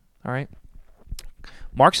 All right.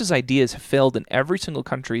 Marx's ideas have failed in every single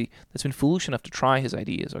country that's been foolish enough to try his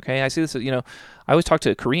ideas. Okay, I say this, I always talk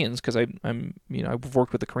to Koreans because I've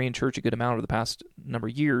worked with the Korean church a good amount over the past number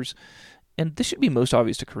of years, and this should be most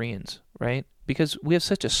obvious to Koreans, right? Because we have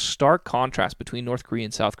such a stark contrast between North Korea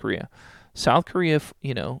and South Korea. South Korea,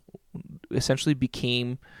 essentially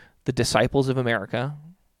became the disciples of America,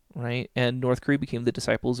 right? And North Korea became the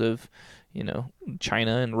disciples of,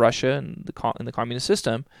 China and Russia and the communist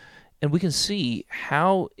system. And we can see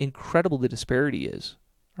how incredible the disparity is,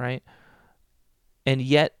 right? And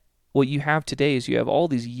yet, what you have today is you have all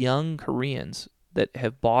these young Koreans that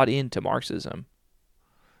have bought into Marxism.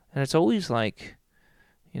 And it's always like,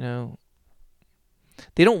 they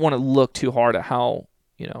don't want to look too hard at how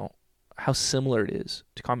similar it is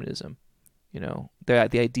to communism, the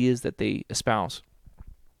ideas that they espouse.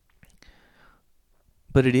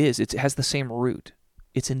 But it has the same root.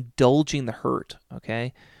 It's indulging the hurt,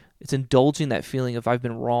 okay? It's indulging that feeling of I've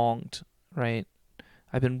been wronged, right?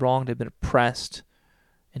 I've been wronged, I've been oppressed,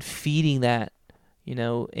 and feeding that,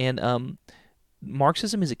 and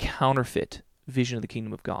Marxism is a counterfeit vision of the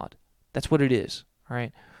kingdom of God. That's what it is, all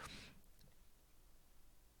right?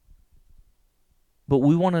 But what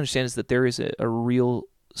we want to understand is that there is a real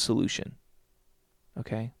solution,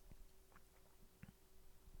 okay?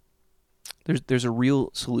 There's a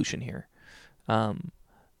real solution here.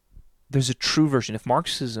 There's a true version. If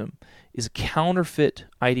Marxism is a counterfeit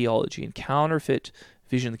ideology and counterfeit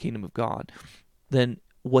vision of the kingdom of God, then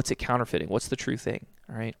what's it counterfeiting? What's the true thing?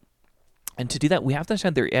 All right. And to do that, we have to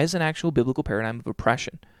understand there is an actual biblical paradigm of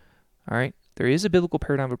oppression. All right. There is a biblical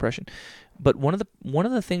paradigm of oppression. But one of the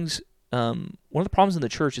problems in the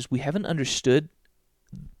church is we haven't understood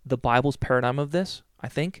the Bible's paradigm of this, I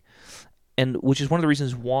think, and which is one of the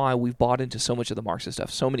reasons why we've bought into so much of the Marxist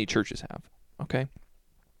stuff. So many churches have. Okay.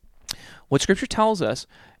 What Scripture tells us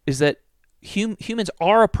is that humans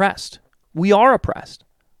are oppressed. We are oppressed,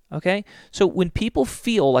 okay? So when people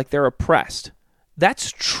feel like they're oppressed,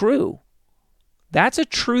 that's true. That's a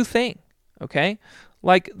true thing, okay?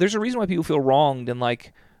 Like, there's a reason why people feel wronged and,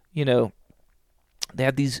 they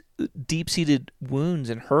have these deep-seated wounds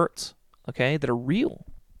and hurts, okay, that are real.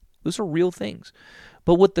 Those are real things.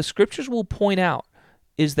 But what the Scriptures will point out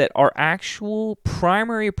is that our actual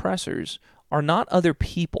primary oppressors are not other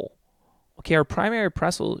people. Okay, our primary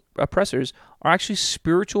oppressors are actually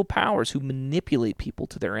spiritual powers who manipulate people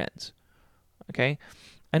to their ends. Okay,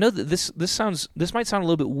 I know that this might sound a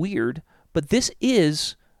little bit weird, but this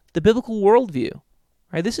is the biblical worldview.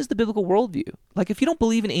 Right? This is the biblical worldview. Like, if you don't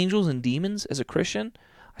believe in angels and demons as a Christian,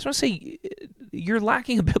 I just want to say you're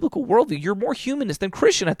lacking a biblical worldview. You're more humanist than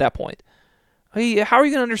Christian at that point. How are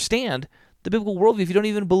you going to understand the biblical worldview if you don't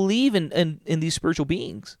even believe in these spiritual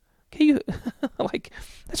beings? Okay,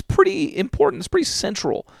 that's pretty important. It's pretty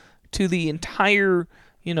central to the entire,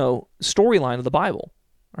 storyline of the Bible.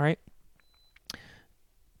 All right.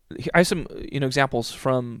 I have some, examples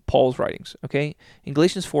from Paul's writings. Okay, in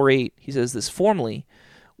Galatians 4:8, he says this: "Formerly,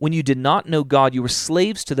 when you did not know God, you were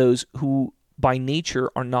slaves to those who by nature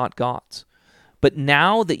are not gods. But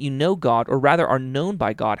now that you know God, or rather are known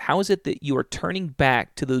by God, how is it that you are turning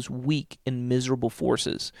back to those weak and miserable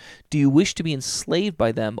forces? Do you wish to be enslaved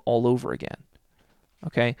by them all over again?"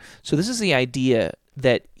 Okay, so this is the idea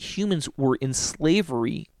that humans were in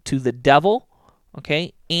slavery to the devil,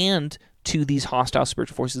 okay, and to these hostile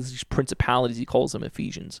spiritual forces, these principalities, he calls them,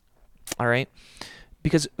 Ephesians. All right,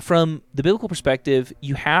 because from the biblical perspective,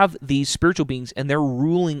 you have these spiritual beings and they're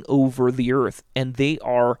ruling over the earth and they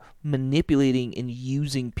are manipulating and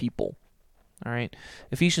using people. All right,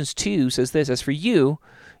 Ephesians 2 says this: as for you,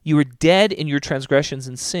 you were dead in your transgressions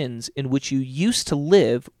and sins, in which you used to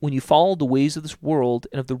live when you followed the ways of this world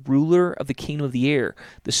and of the ruler of the kingdom of the air,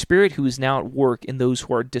 the spirit who is now at work in those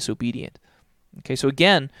who are disobedient. Okay, so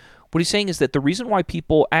again, what he's saying is that the reason why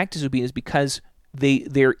people act disobedient is because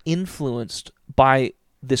they're influenced by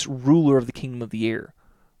this ruler of the kingdom of the air,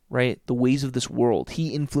 right? The ways of this world. He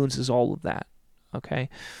influences all of that, okay?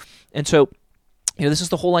 And so, this is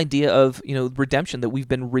the whole idea of, redemption, that we've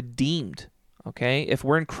been redeemed, okay? If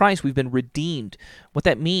we're in Christ, we've been redeemed. What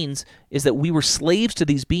that means is that we were slaves to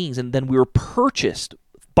these beings, and then we were purchased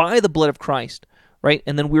by the blood of Christ, right?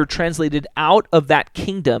 And then we were translated out of that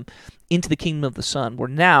kingdom into the kingdom of the Son, where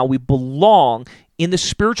now we belong in the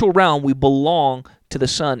spiritual realm. We belong to the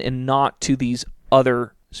Son and not to these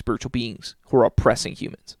other spiritual beings who are oppressing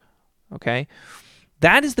humans, okay?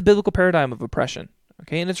 That is the biblical paradigm of oppression,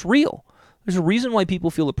 okay? And it's real. There's a reason why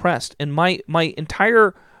people feel oppressed. And my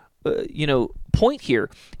entire point here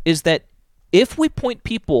is that if we point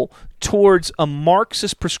people towards a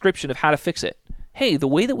Marxist prescription of how to fix it, hey, the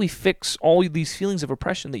way that we fix all of these feelings of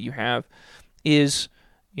oppression that you have is,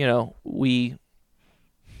 we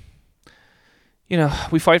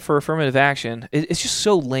fight for affirmative action. It's just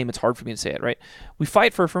so lame, it's hard for me to say it, right? We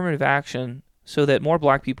fight for affirmative action so that more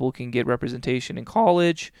black people can get representation in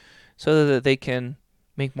college, so that they can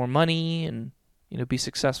make more money and, be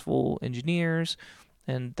successful engineers,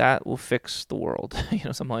 and that will fix the world,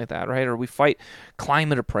 something like that, right? Or we fight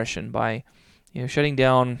climate oppression by, shutting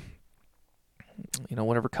down,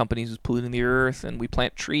 whatever companies is polluting the earth, and we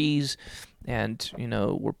plant trees, and,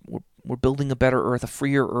 we're building a better earth, a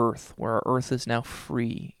freer earth, where our earth is now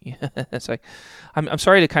free. It's like, I'm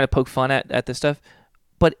sorry to kind of poke fun at this stuff,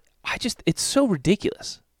 but it's so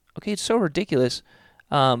ridiculous. Okay, it's so ridiculous.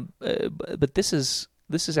 But this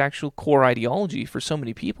is actual core ideology for so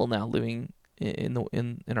many people now living in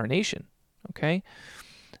our nation. Okay,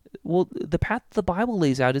 well, the path the Bible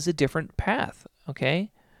lays out is a different path. Okay,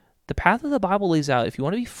 the path that the Bible lays out, if you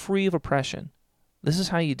want to be free of oppression, this is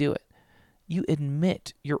how you do it. You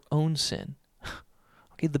admit your own sin.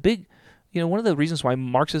 Okay, one of the reasons why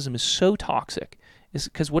Marxism is so toxic is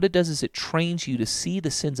because what it does is it trains you to see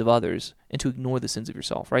the sins of others and to ignore the sins of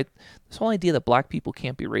yourself, right? This whole idea that black people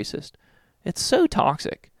can't be racist, it's so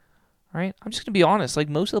toxic, right? I'm just going to be honest. Like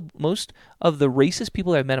most of the racist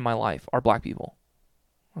people that I've met in my life are black people,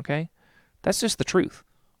 okay? That's just the truth,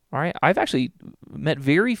 all right? I've actually met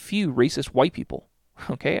very few racist white people,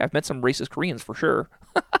 okay? I've met some racist Koreans for sure.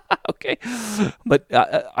 Okay, but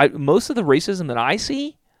most of the racism that I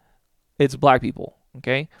see, it's black people,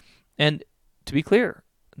 okay? And to be clear,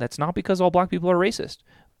 that's not because all black people are racist,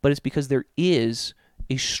 but it's because there is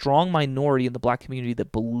a strong minority in the black community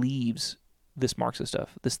that believes this Marxist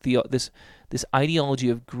stuff, this ideology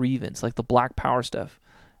of grievance, like the black power stuff,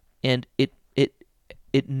 and it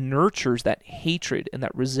nurtures that hatred and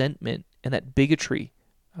that resentment and that bigotry,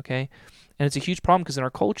 okay? And it's a huge problem because in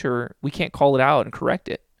our culture, we can't call it out and correct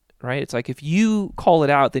it. Right? It's like if you call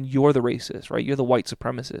it out, then you're the racist, right? You're the white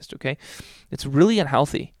supremacist, okay? It's really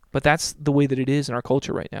unhealthy, but that's the way that it is in our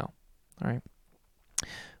culture right now, all right?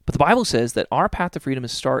 But the Bible says that our path to freedom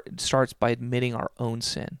starts by admitting our own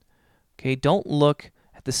sin, okay? Don't look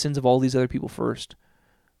at the sins of all these other people first.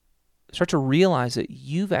 Start to realize that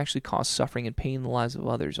you've actually caused suffering and pain in the lives of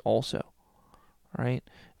others also, all right?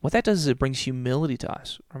 What that does is it brings humility to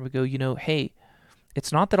us. Or we go, hey,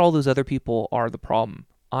 it's not that all those other people are the problem.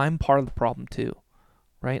 I'm part of the problem too,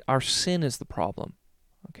 right? Our sin is the problem,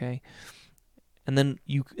 okay? And then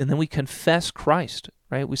we confess Christ,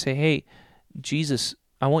 right? We say, hey, Jesus,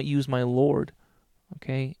 I want you as my Lord,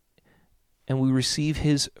 okay? And we receive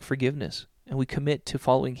his forgiveness, and we commit to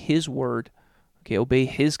following his word, okay? Obey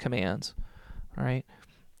his commands, all right?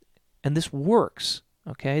 And this works,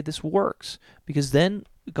 okay? This works because then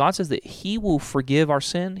God says that he will forgive our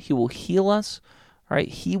sin, he will heal us, right?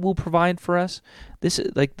 He will provide for us. This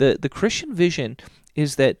is like the Christian vision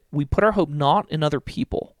is that we put our hope not in other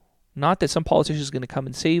people, not that some politician is going to come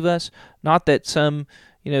and save us, not that some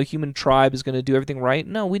human tribe is going to do everything right.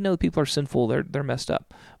 No, we know people are sinful; they're messed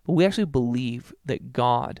up. But we actually believe that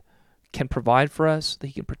God can provide for us, that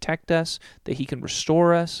he can protect us, that he can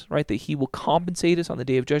restore us, right? That he will compensate us on the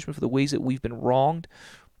day of judgment for the ways that we've been wronged.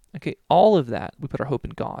 Okay, all of that we put our hope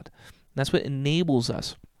in God. And that's what enables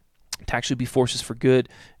us to actually be forces for good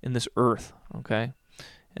in this earth, okay?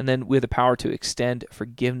 And then we have the power to extend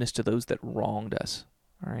forgiveness to those that wronged us,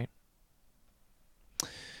 all right?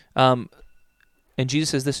 And Jesus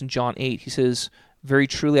says this in John 8. He says, very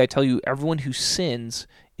truly I tell you, everyone who sins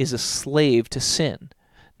is a slave to sin.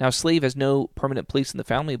 Now, a slave has no permanent place in the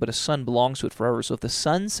family, but a son belongs to it forever. So if the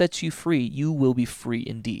son sets you free, you will be free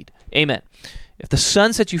indeed. Amen. If the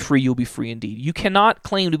son sets you free, you'll be free indeed. You cannot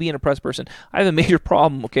claim to be an oppressed person. I have a major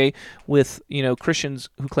problem, okay, with, Christians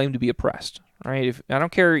who claim to be oppressed, right? If I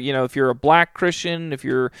don't care, if you're a black Christian, if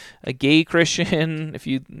you're a gay Christian, if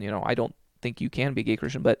you, I don't think you can be a gay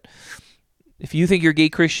Christian, but if you think you're a gay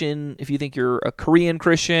Christian, if you think you're a Korean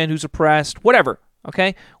Christian who's oppressed, whatever,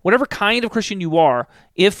 okay? Whatever kind of Christian you are,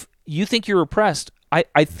 if you think you're oppressed,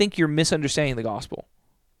 I think you're misunderstanding the gospel,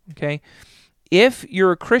 okay? If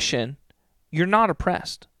you're a Christian, you're not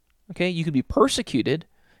oppressed, okay? You can be persecuted.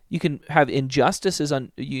 You can have injustices.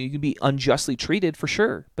 You can be unjustly treated for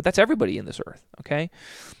sure, but that's everybody in this earth, okay?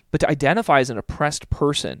 But to identify as an oppressed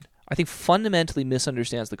person, I think fundamentally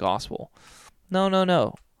misunderstands the gospel.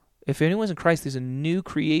 No. If anyone's in Christ, there's a new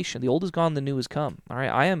creation. The old is gone, the new has come. All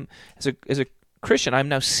right. I am as a Christian, I'm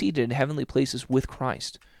now seated in heavenly places with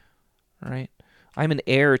Christ. All right. I'm an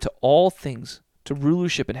heir to all things, to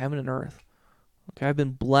rulership in heaven and earth. Okay. I've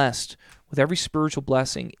been blessed with every spiritual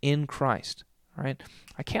blessing in Christ. All right.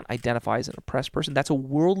 I can't identify as an oppressed person. That's a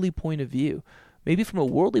worldly point of view. Maybe from a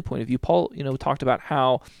worldly point of view, Paul, talked about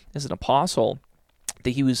how as an apostle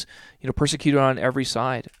that he was, persecuted on every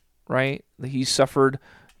side, right? That he suffered,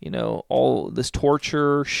 all this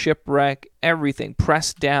torture, shipwreck, everything,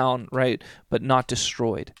 pressed down, right, but not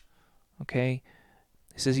destroyed, okay?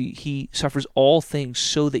 He says he suffers all things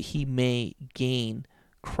so that he may gain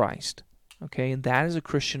Christ, okay? And that is a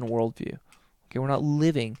Christian worldview, okay? We're not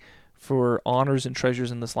living for honors and treasures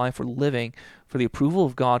in this life. We're living for the approval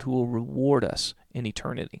of God who will reward us in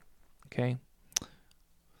eternity, okay? All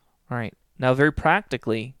right. Now, very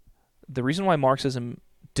practically, the reason why Marxism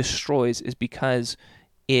destroys is because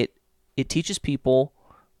it teaches people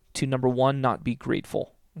to, number one, not be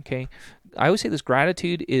grateful. Okay, I always say this: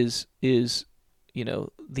 gratitude is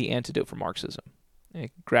the antidote for Marxism.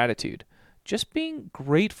 Gratitude, just being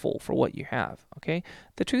grateful for what you have. Okay,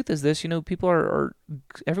 the truth is this: people are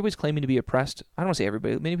everybody's claiming to be oppressed. I don't want to say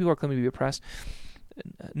everybody. Many people are claiming to be oppressed.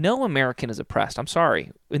 No American is oppressed. I'm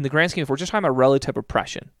sorry. In the grand scheme, if we're just talking about relative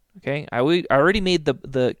oppression, okay, I already made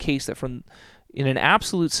the case that in an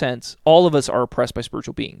absolute sense, all of us are oppressed by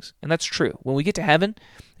spiritual beings. And that's true. When we get to heaven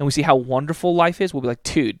and we see how wonderful life is, we'll be like,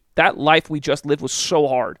 dude, that life we just lived was so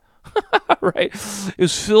hard, right? It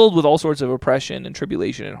was filled with all sorts of oppression and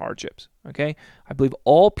tribulation and hardships, okay? I believe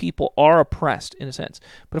all people are oppressed in a sense.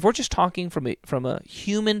 But if we're just talking from a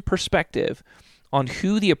human perspective on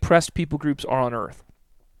who the oppressed people groups are on earth,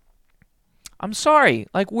 I'm sorry.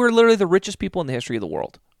 We're literally the richest people in the history of the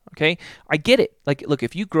world. Okay, I get it. Look,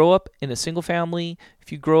 if you grow up in a single family,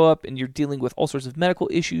 if you grow up and you're dealing with all sorts of medical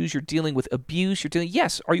issues, you're dealing with abuse,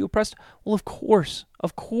 yes, are you oppressed? Well, of course,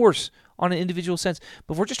 on an individual sense.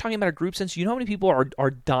 But if we're just talking about a group sense, you know how many people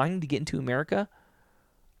are dying to get into America?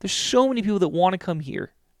 There's so many people that want to come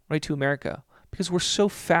here, right, to America, because we're so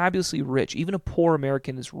fabulously rich. Even a poor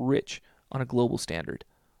American is rich on a global standard,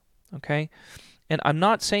 okay? And I'm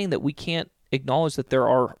not saying that we can't acknowledge that there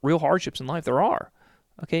are real hardships in life. There are.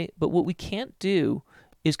 Okay, but what we can't do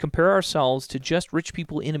is compare ourselves to just rich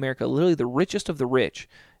people in America, literally the richest of the rich,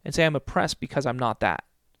 and say I'm oppressed because I'm not that.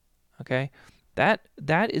 Okay, that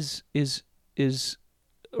is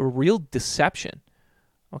a real deception.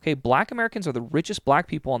 Okay, Black Americans are the richest Black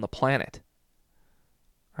people on the planet.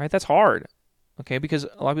 All right, that's hard. Okay, because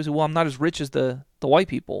a lot of people say, well, I'm not as rich as the white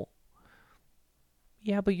people.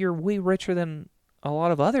 Yeah, but you're way richer than a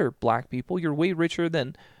lot of other Black people. You're way richer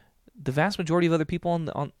than the vast majority of other people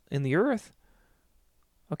in the earth.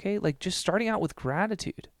 Okay, just starting out with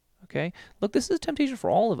gratitude. Okay, look, this is a temptation for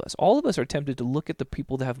all of us. All of us are tempted to look at the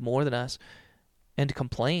people that have more than us and to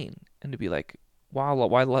complain and to be like, wow,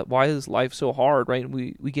 why is life so hard, right? And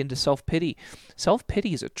we get into self-pity.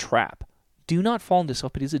 Self-pity is a trap. Do not fall into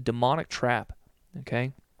self-pity. It's a demonic trap.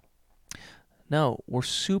 Okay, no, we're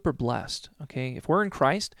super blessed. Okay, if we're in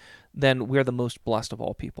Christ, then we're the most blessed of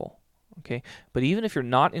all people. Okay, but even if you're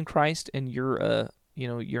not in Christ and you're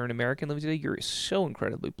you're an American living today, you're so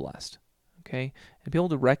incredibly blessed. Okay, and be able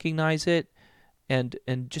to recognize it and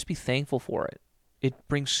just be thankful for it. It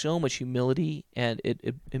brings so much humility and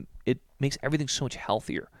it makes everything so much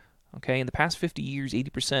healthier. Okay, in the past 50 years,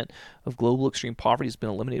 80% of global extreme poverty has been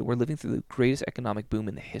eliminated. We're living through the greatest economic boom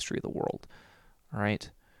in the history of the world. All right,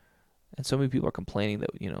 and so many people are complaining that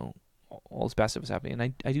all this bad stuff is happening,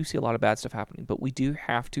 and I do see a lot of bad stuff happening, but we do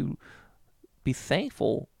have to be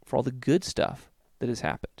thankful for all the good stuff that has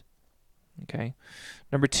happened. Okay.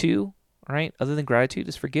 Number 2, all right, other than gratitude,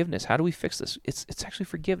 is forgiveness. How do we fix this? It's actually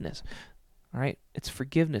forgiveness. All right, it's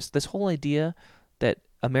forgiveness. This whole idea that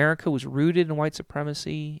America was rooted in white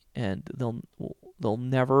supremacy and they'll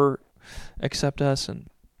never accept us, and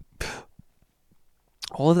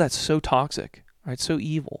all of that's so toxic, right? So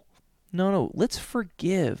evil. No, let's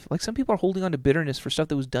forgive. Like, some people are holding on to bitterness for stuff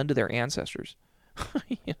that was done to their ancestors.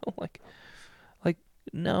 Like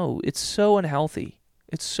no, it's so unhealthy.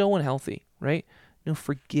 It's so unhealthy, right? No,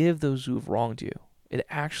 forgive those who have wronged you. It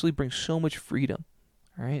actually brings so much freedom,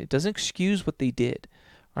 all right? It doesn't excuse what they did,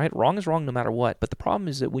 all right? Wrong is wrong no matter what. But the problem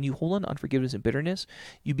is that when you hold on to unforgiveness and bitterness,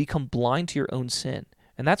 you become blind to your own sin.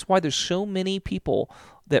 And that's why there's so many people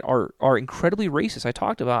that are incredibly racist. I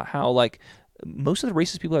talked about how, like, most of the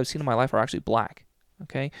racist people I've seen in my life are actually black,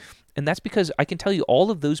 okay? And that's because I can tell you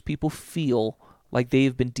all of those people feel like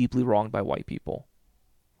they've been deeply wronged by white people,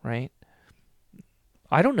 right?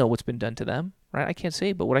 I don't know what's been done to them, right? I can't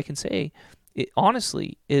say, but what I can say,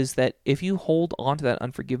 honestly, is that if you hold on to that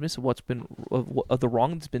unforgiveness of of the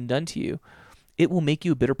wrong that's been done to you, it will make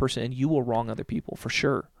you a bitter person, and you will wrong other people for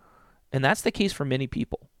sure. And that's the case for many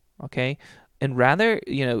people, okay? And rather,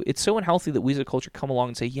 it's so unhealthy that we as a culture come along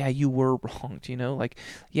and say, yeah, you were wronged, like,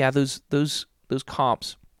 yeah, those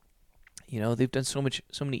cops, they've done so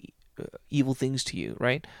many evil things to you,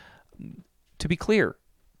 right? To be clear,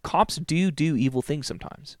 cops do evil things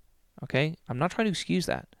sometimes, okay? I'm not trying to excuse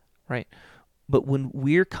that, right? But when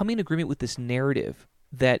we're coming to agreement with this narrative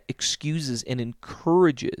that excuses and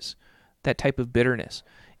encourages that type of bitterness,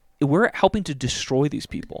 we're helping to destroy these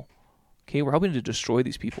people. Okay, we're helping to destroy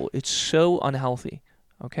these people. It's so unhealthy,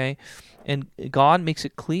 okay? And God makes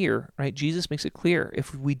it clear, right? Jesus makes it clear.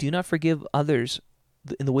 If we do not forgive others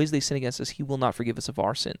in the ways they sin against us, he will not forgive us of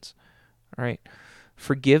our sins, all right?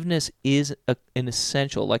 Forgiveness is an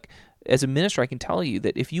essential. Like, as a minister, I can tell you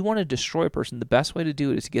that if you want to destroy a person, the best way to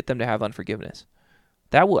do it is to get them to have unforgiveness.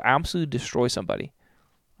 That will absolutely destroy somebody,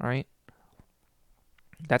 all right?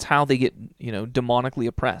 That's how they get, demonically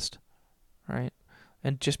oppressed, all right?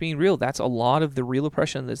 And just being real, that's a lot of the real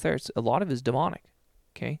oppression that's there. A lot of it is demonic,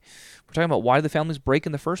 okay? We're talking about why do the families break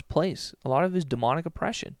in the first place. A lot of it is demonic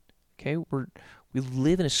oppression, okay? We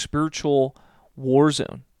live in a spiritual war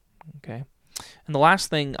zone, okay? And the last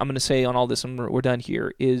thing I'm going to say on all this, and we're done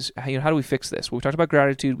here, is how do we fix this? Well, we talked about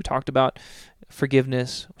gratitude, we talked about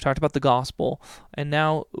forgiveness, we talked about the gospel, and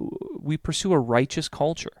now we pursue a righteous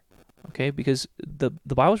culture. Okay, because the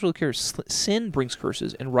Bible is really clear. Sin brings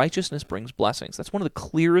curses and righteousness brings blessings. That's one of the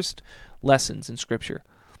clearest lessons in Scripture.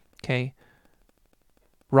 Okay,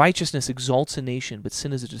 righteousness exalts a nation, but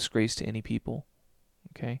sin is a disgrace to any people.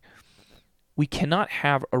 Okay, we cannot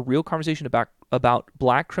have a real conversation about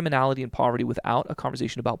black criminality and poverty without a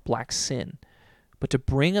conversation about black sin. But to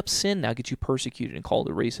bring up sin now gets you persecuted and called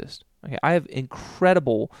a racist. Okay, I have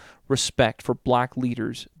incredible respect for black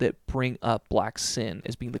leaders that bring up black sin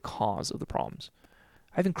as being the cause of the problems.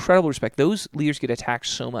 I have incredible respect. Those leaders get attacked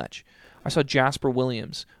so much. I saw Jasper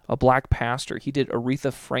Williams, a black pastor. He did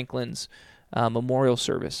Aretha Franklin's memorial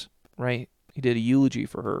service, right? He did a eulogy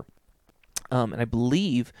for her. And I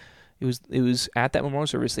believe it was at that memorial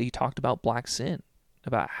service that he talked about black sin,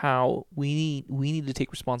 about how we need to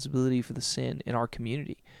take responsibility for the sin in our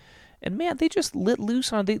community. And man, they just lit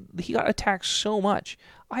loose on it. He got attacked so much.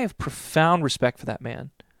 I have profound respect for that man,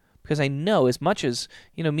 because I know, as much as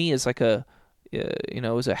me as like as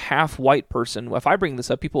a half white person, if I bring this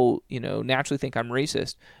up, people naturally think I'm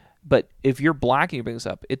racist. But if you're black and you bring this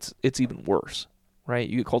up, it's even worse, right?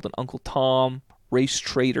 You get called an Uncle Tom, race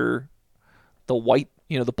traitor, the white,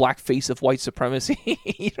 the black face of white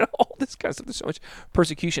supremacy, all this kind of stuff. There's so much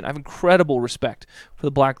persecution. I have incredible respect for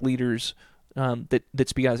the black leaders that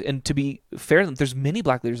speak out. And to be fair, there's many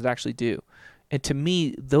black leaders that actually do. And to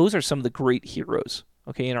me, those are some of the great heroes,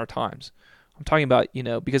 okay, in our times. I'm talking about,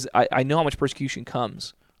 because I know how much persecution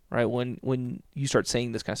comes, right, when you start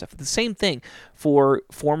saying this kind of stuff. The same thing for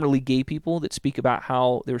formerly gay people that speak about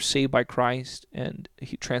how they were saved by Christ and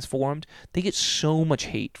he transformed. They get so much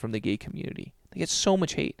hate from the gay community. They get so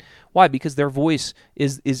much hate. Why? Because their voice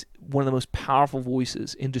is one of the most powerful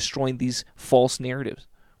voices in destroying these false narratives.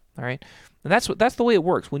 All right, and that's the way it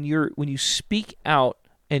works. When you speak out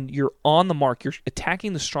and you're on the mark, you're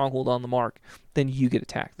attacking the stronghold on the mark, then you get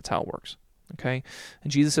attacked. That's how it works. Okay,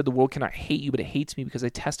 and Jesus said, "The world cannot hate you, but it hates me because I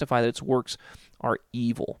testify that its works are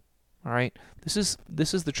evil." All right, this is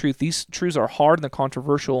the truth. These truths are hard and they're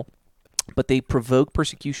controversial, but they provoke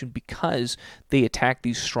persecution because they attack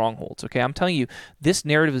these strongholds. Okay, I'm telling you, this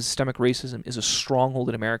narrative of systemic racism is a stronghold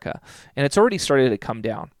in America, and it's already started to come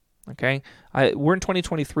down. Okay, we're in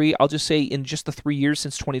 2023. I'll just say in just the 3 years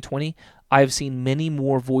since 2020, I've seen many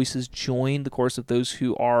more voices join the chorus of those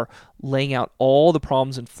who are laying out all the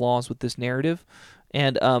problems and flaws with this narrative.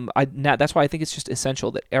 And that's why I think it's just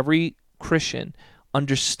essential that every Christian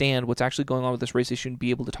understand what's actually going on with this race issue and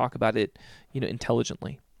be able to talk about it,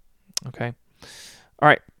 intelligently. Okay. All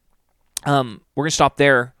right. We're going to stop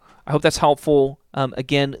there. I hope that's helpful.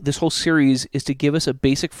 Again, this whole series is to give us a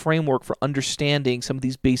basic framework for understanding some of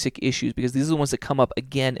these basic issues, because these are the ones that come up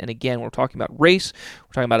again and again. We're talking about race,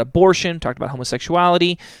 we're talking about abortion, talked about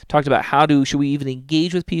homosexuality, talked about should we even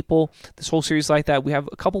engage with people. This whole series like that. We have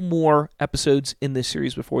a couple more episodes in this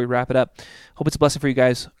series before we wrap it up. Hope it's a blessing for you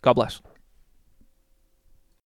guys. God bless.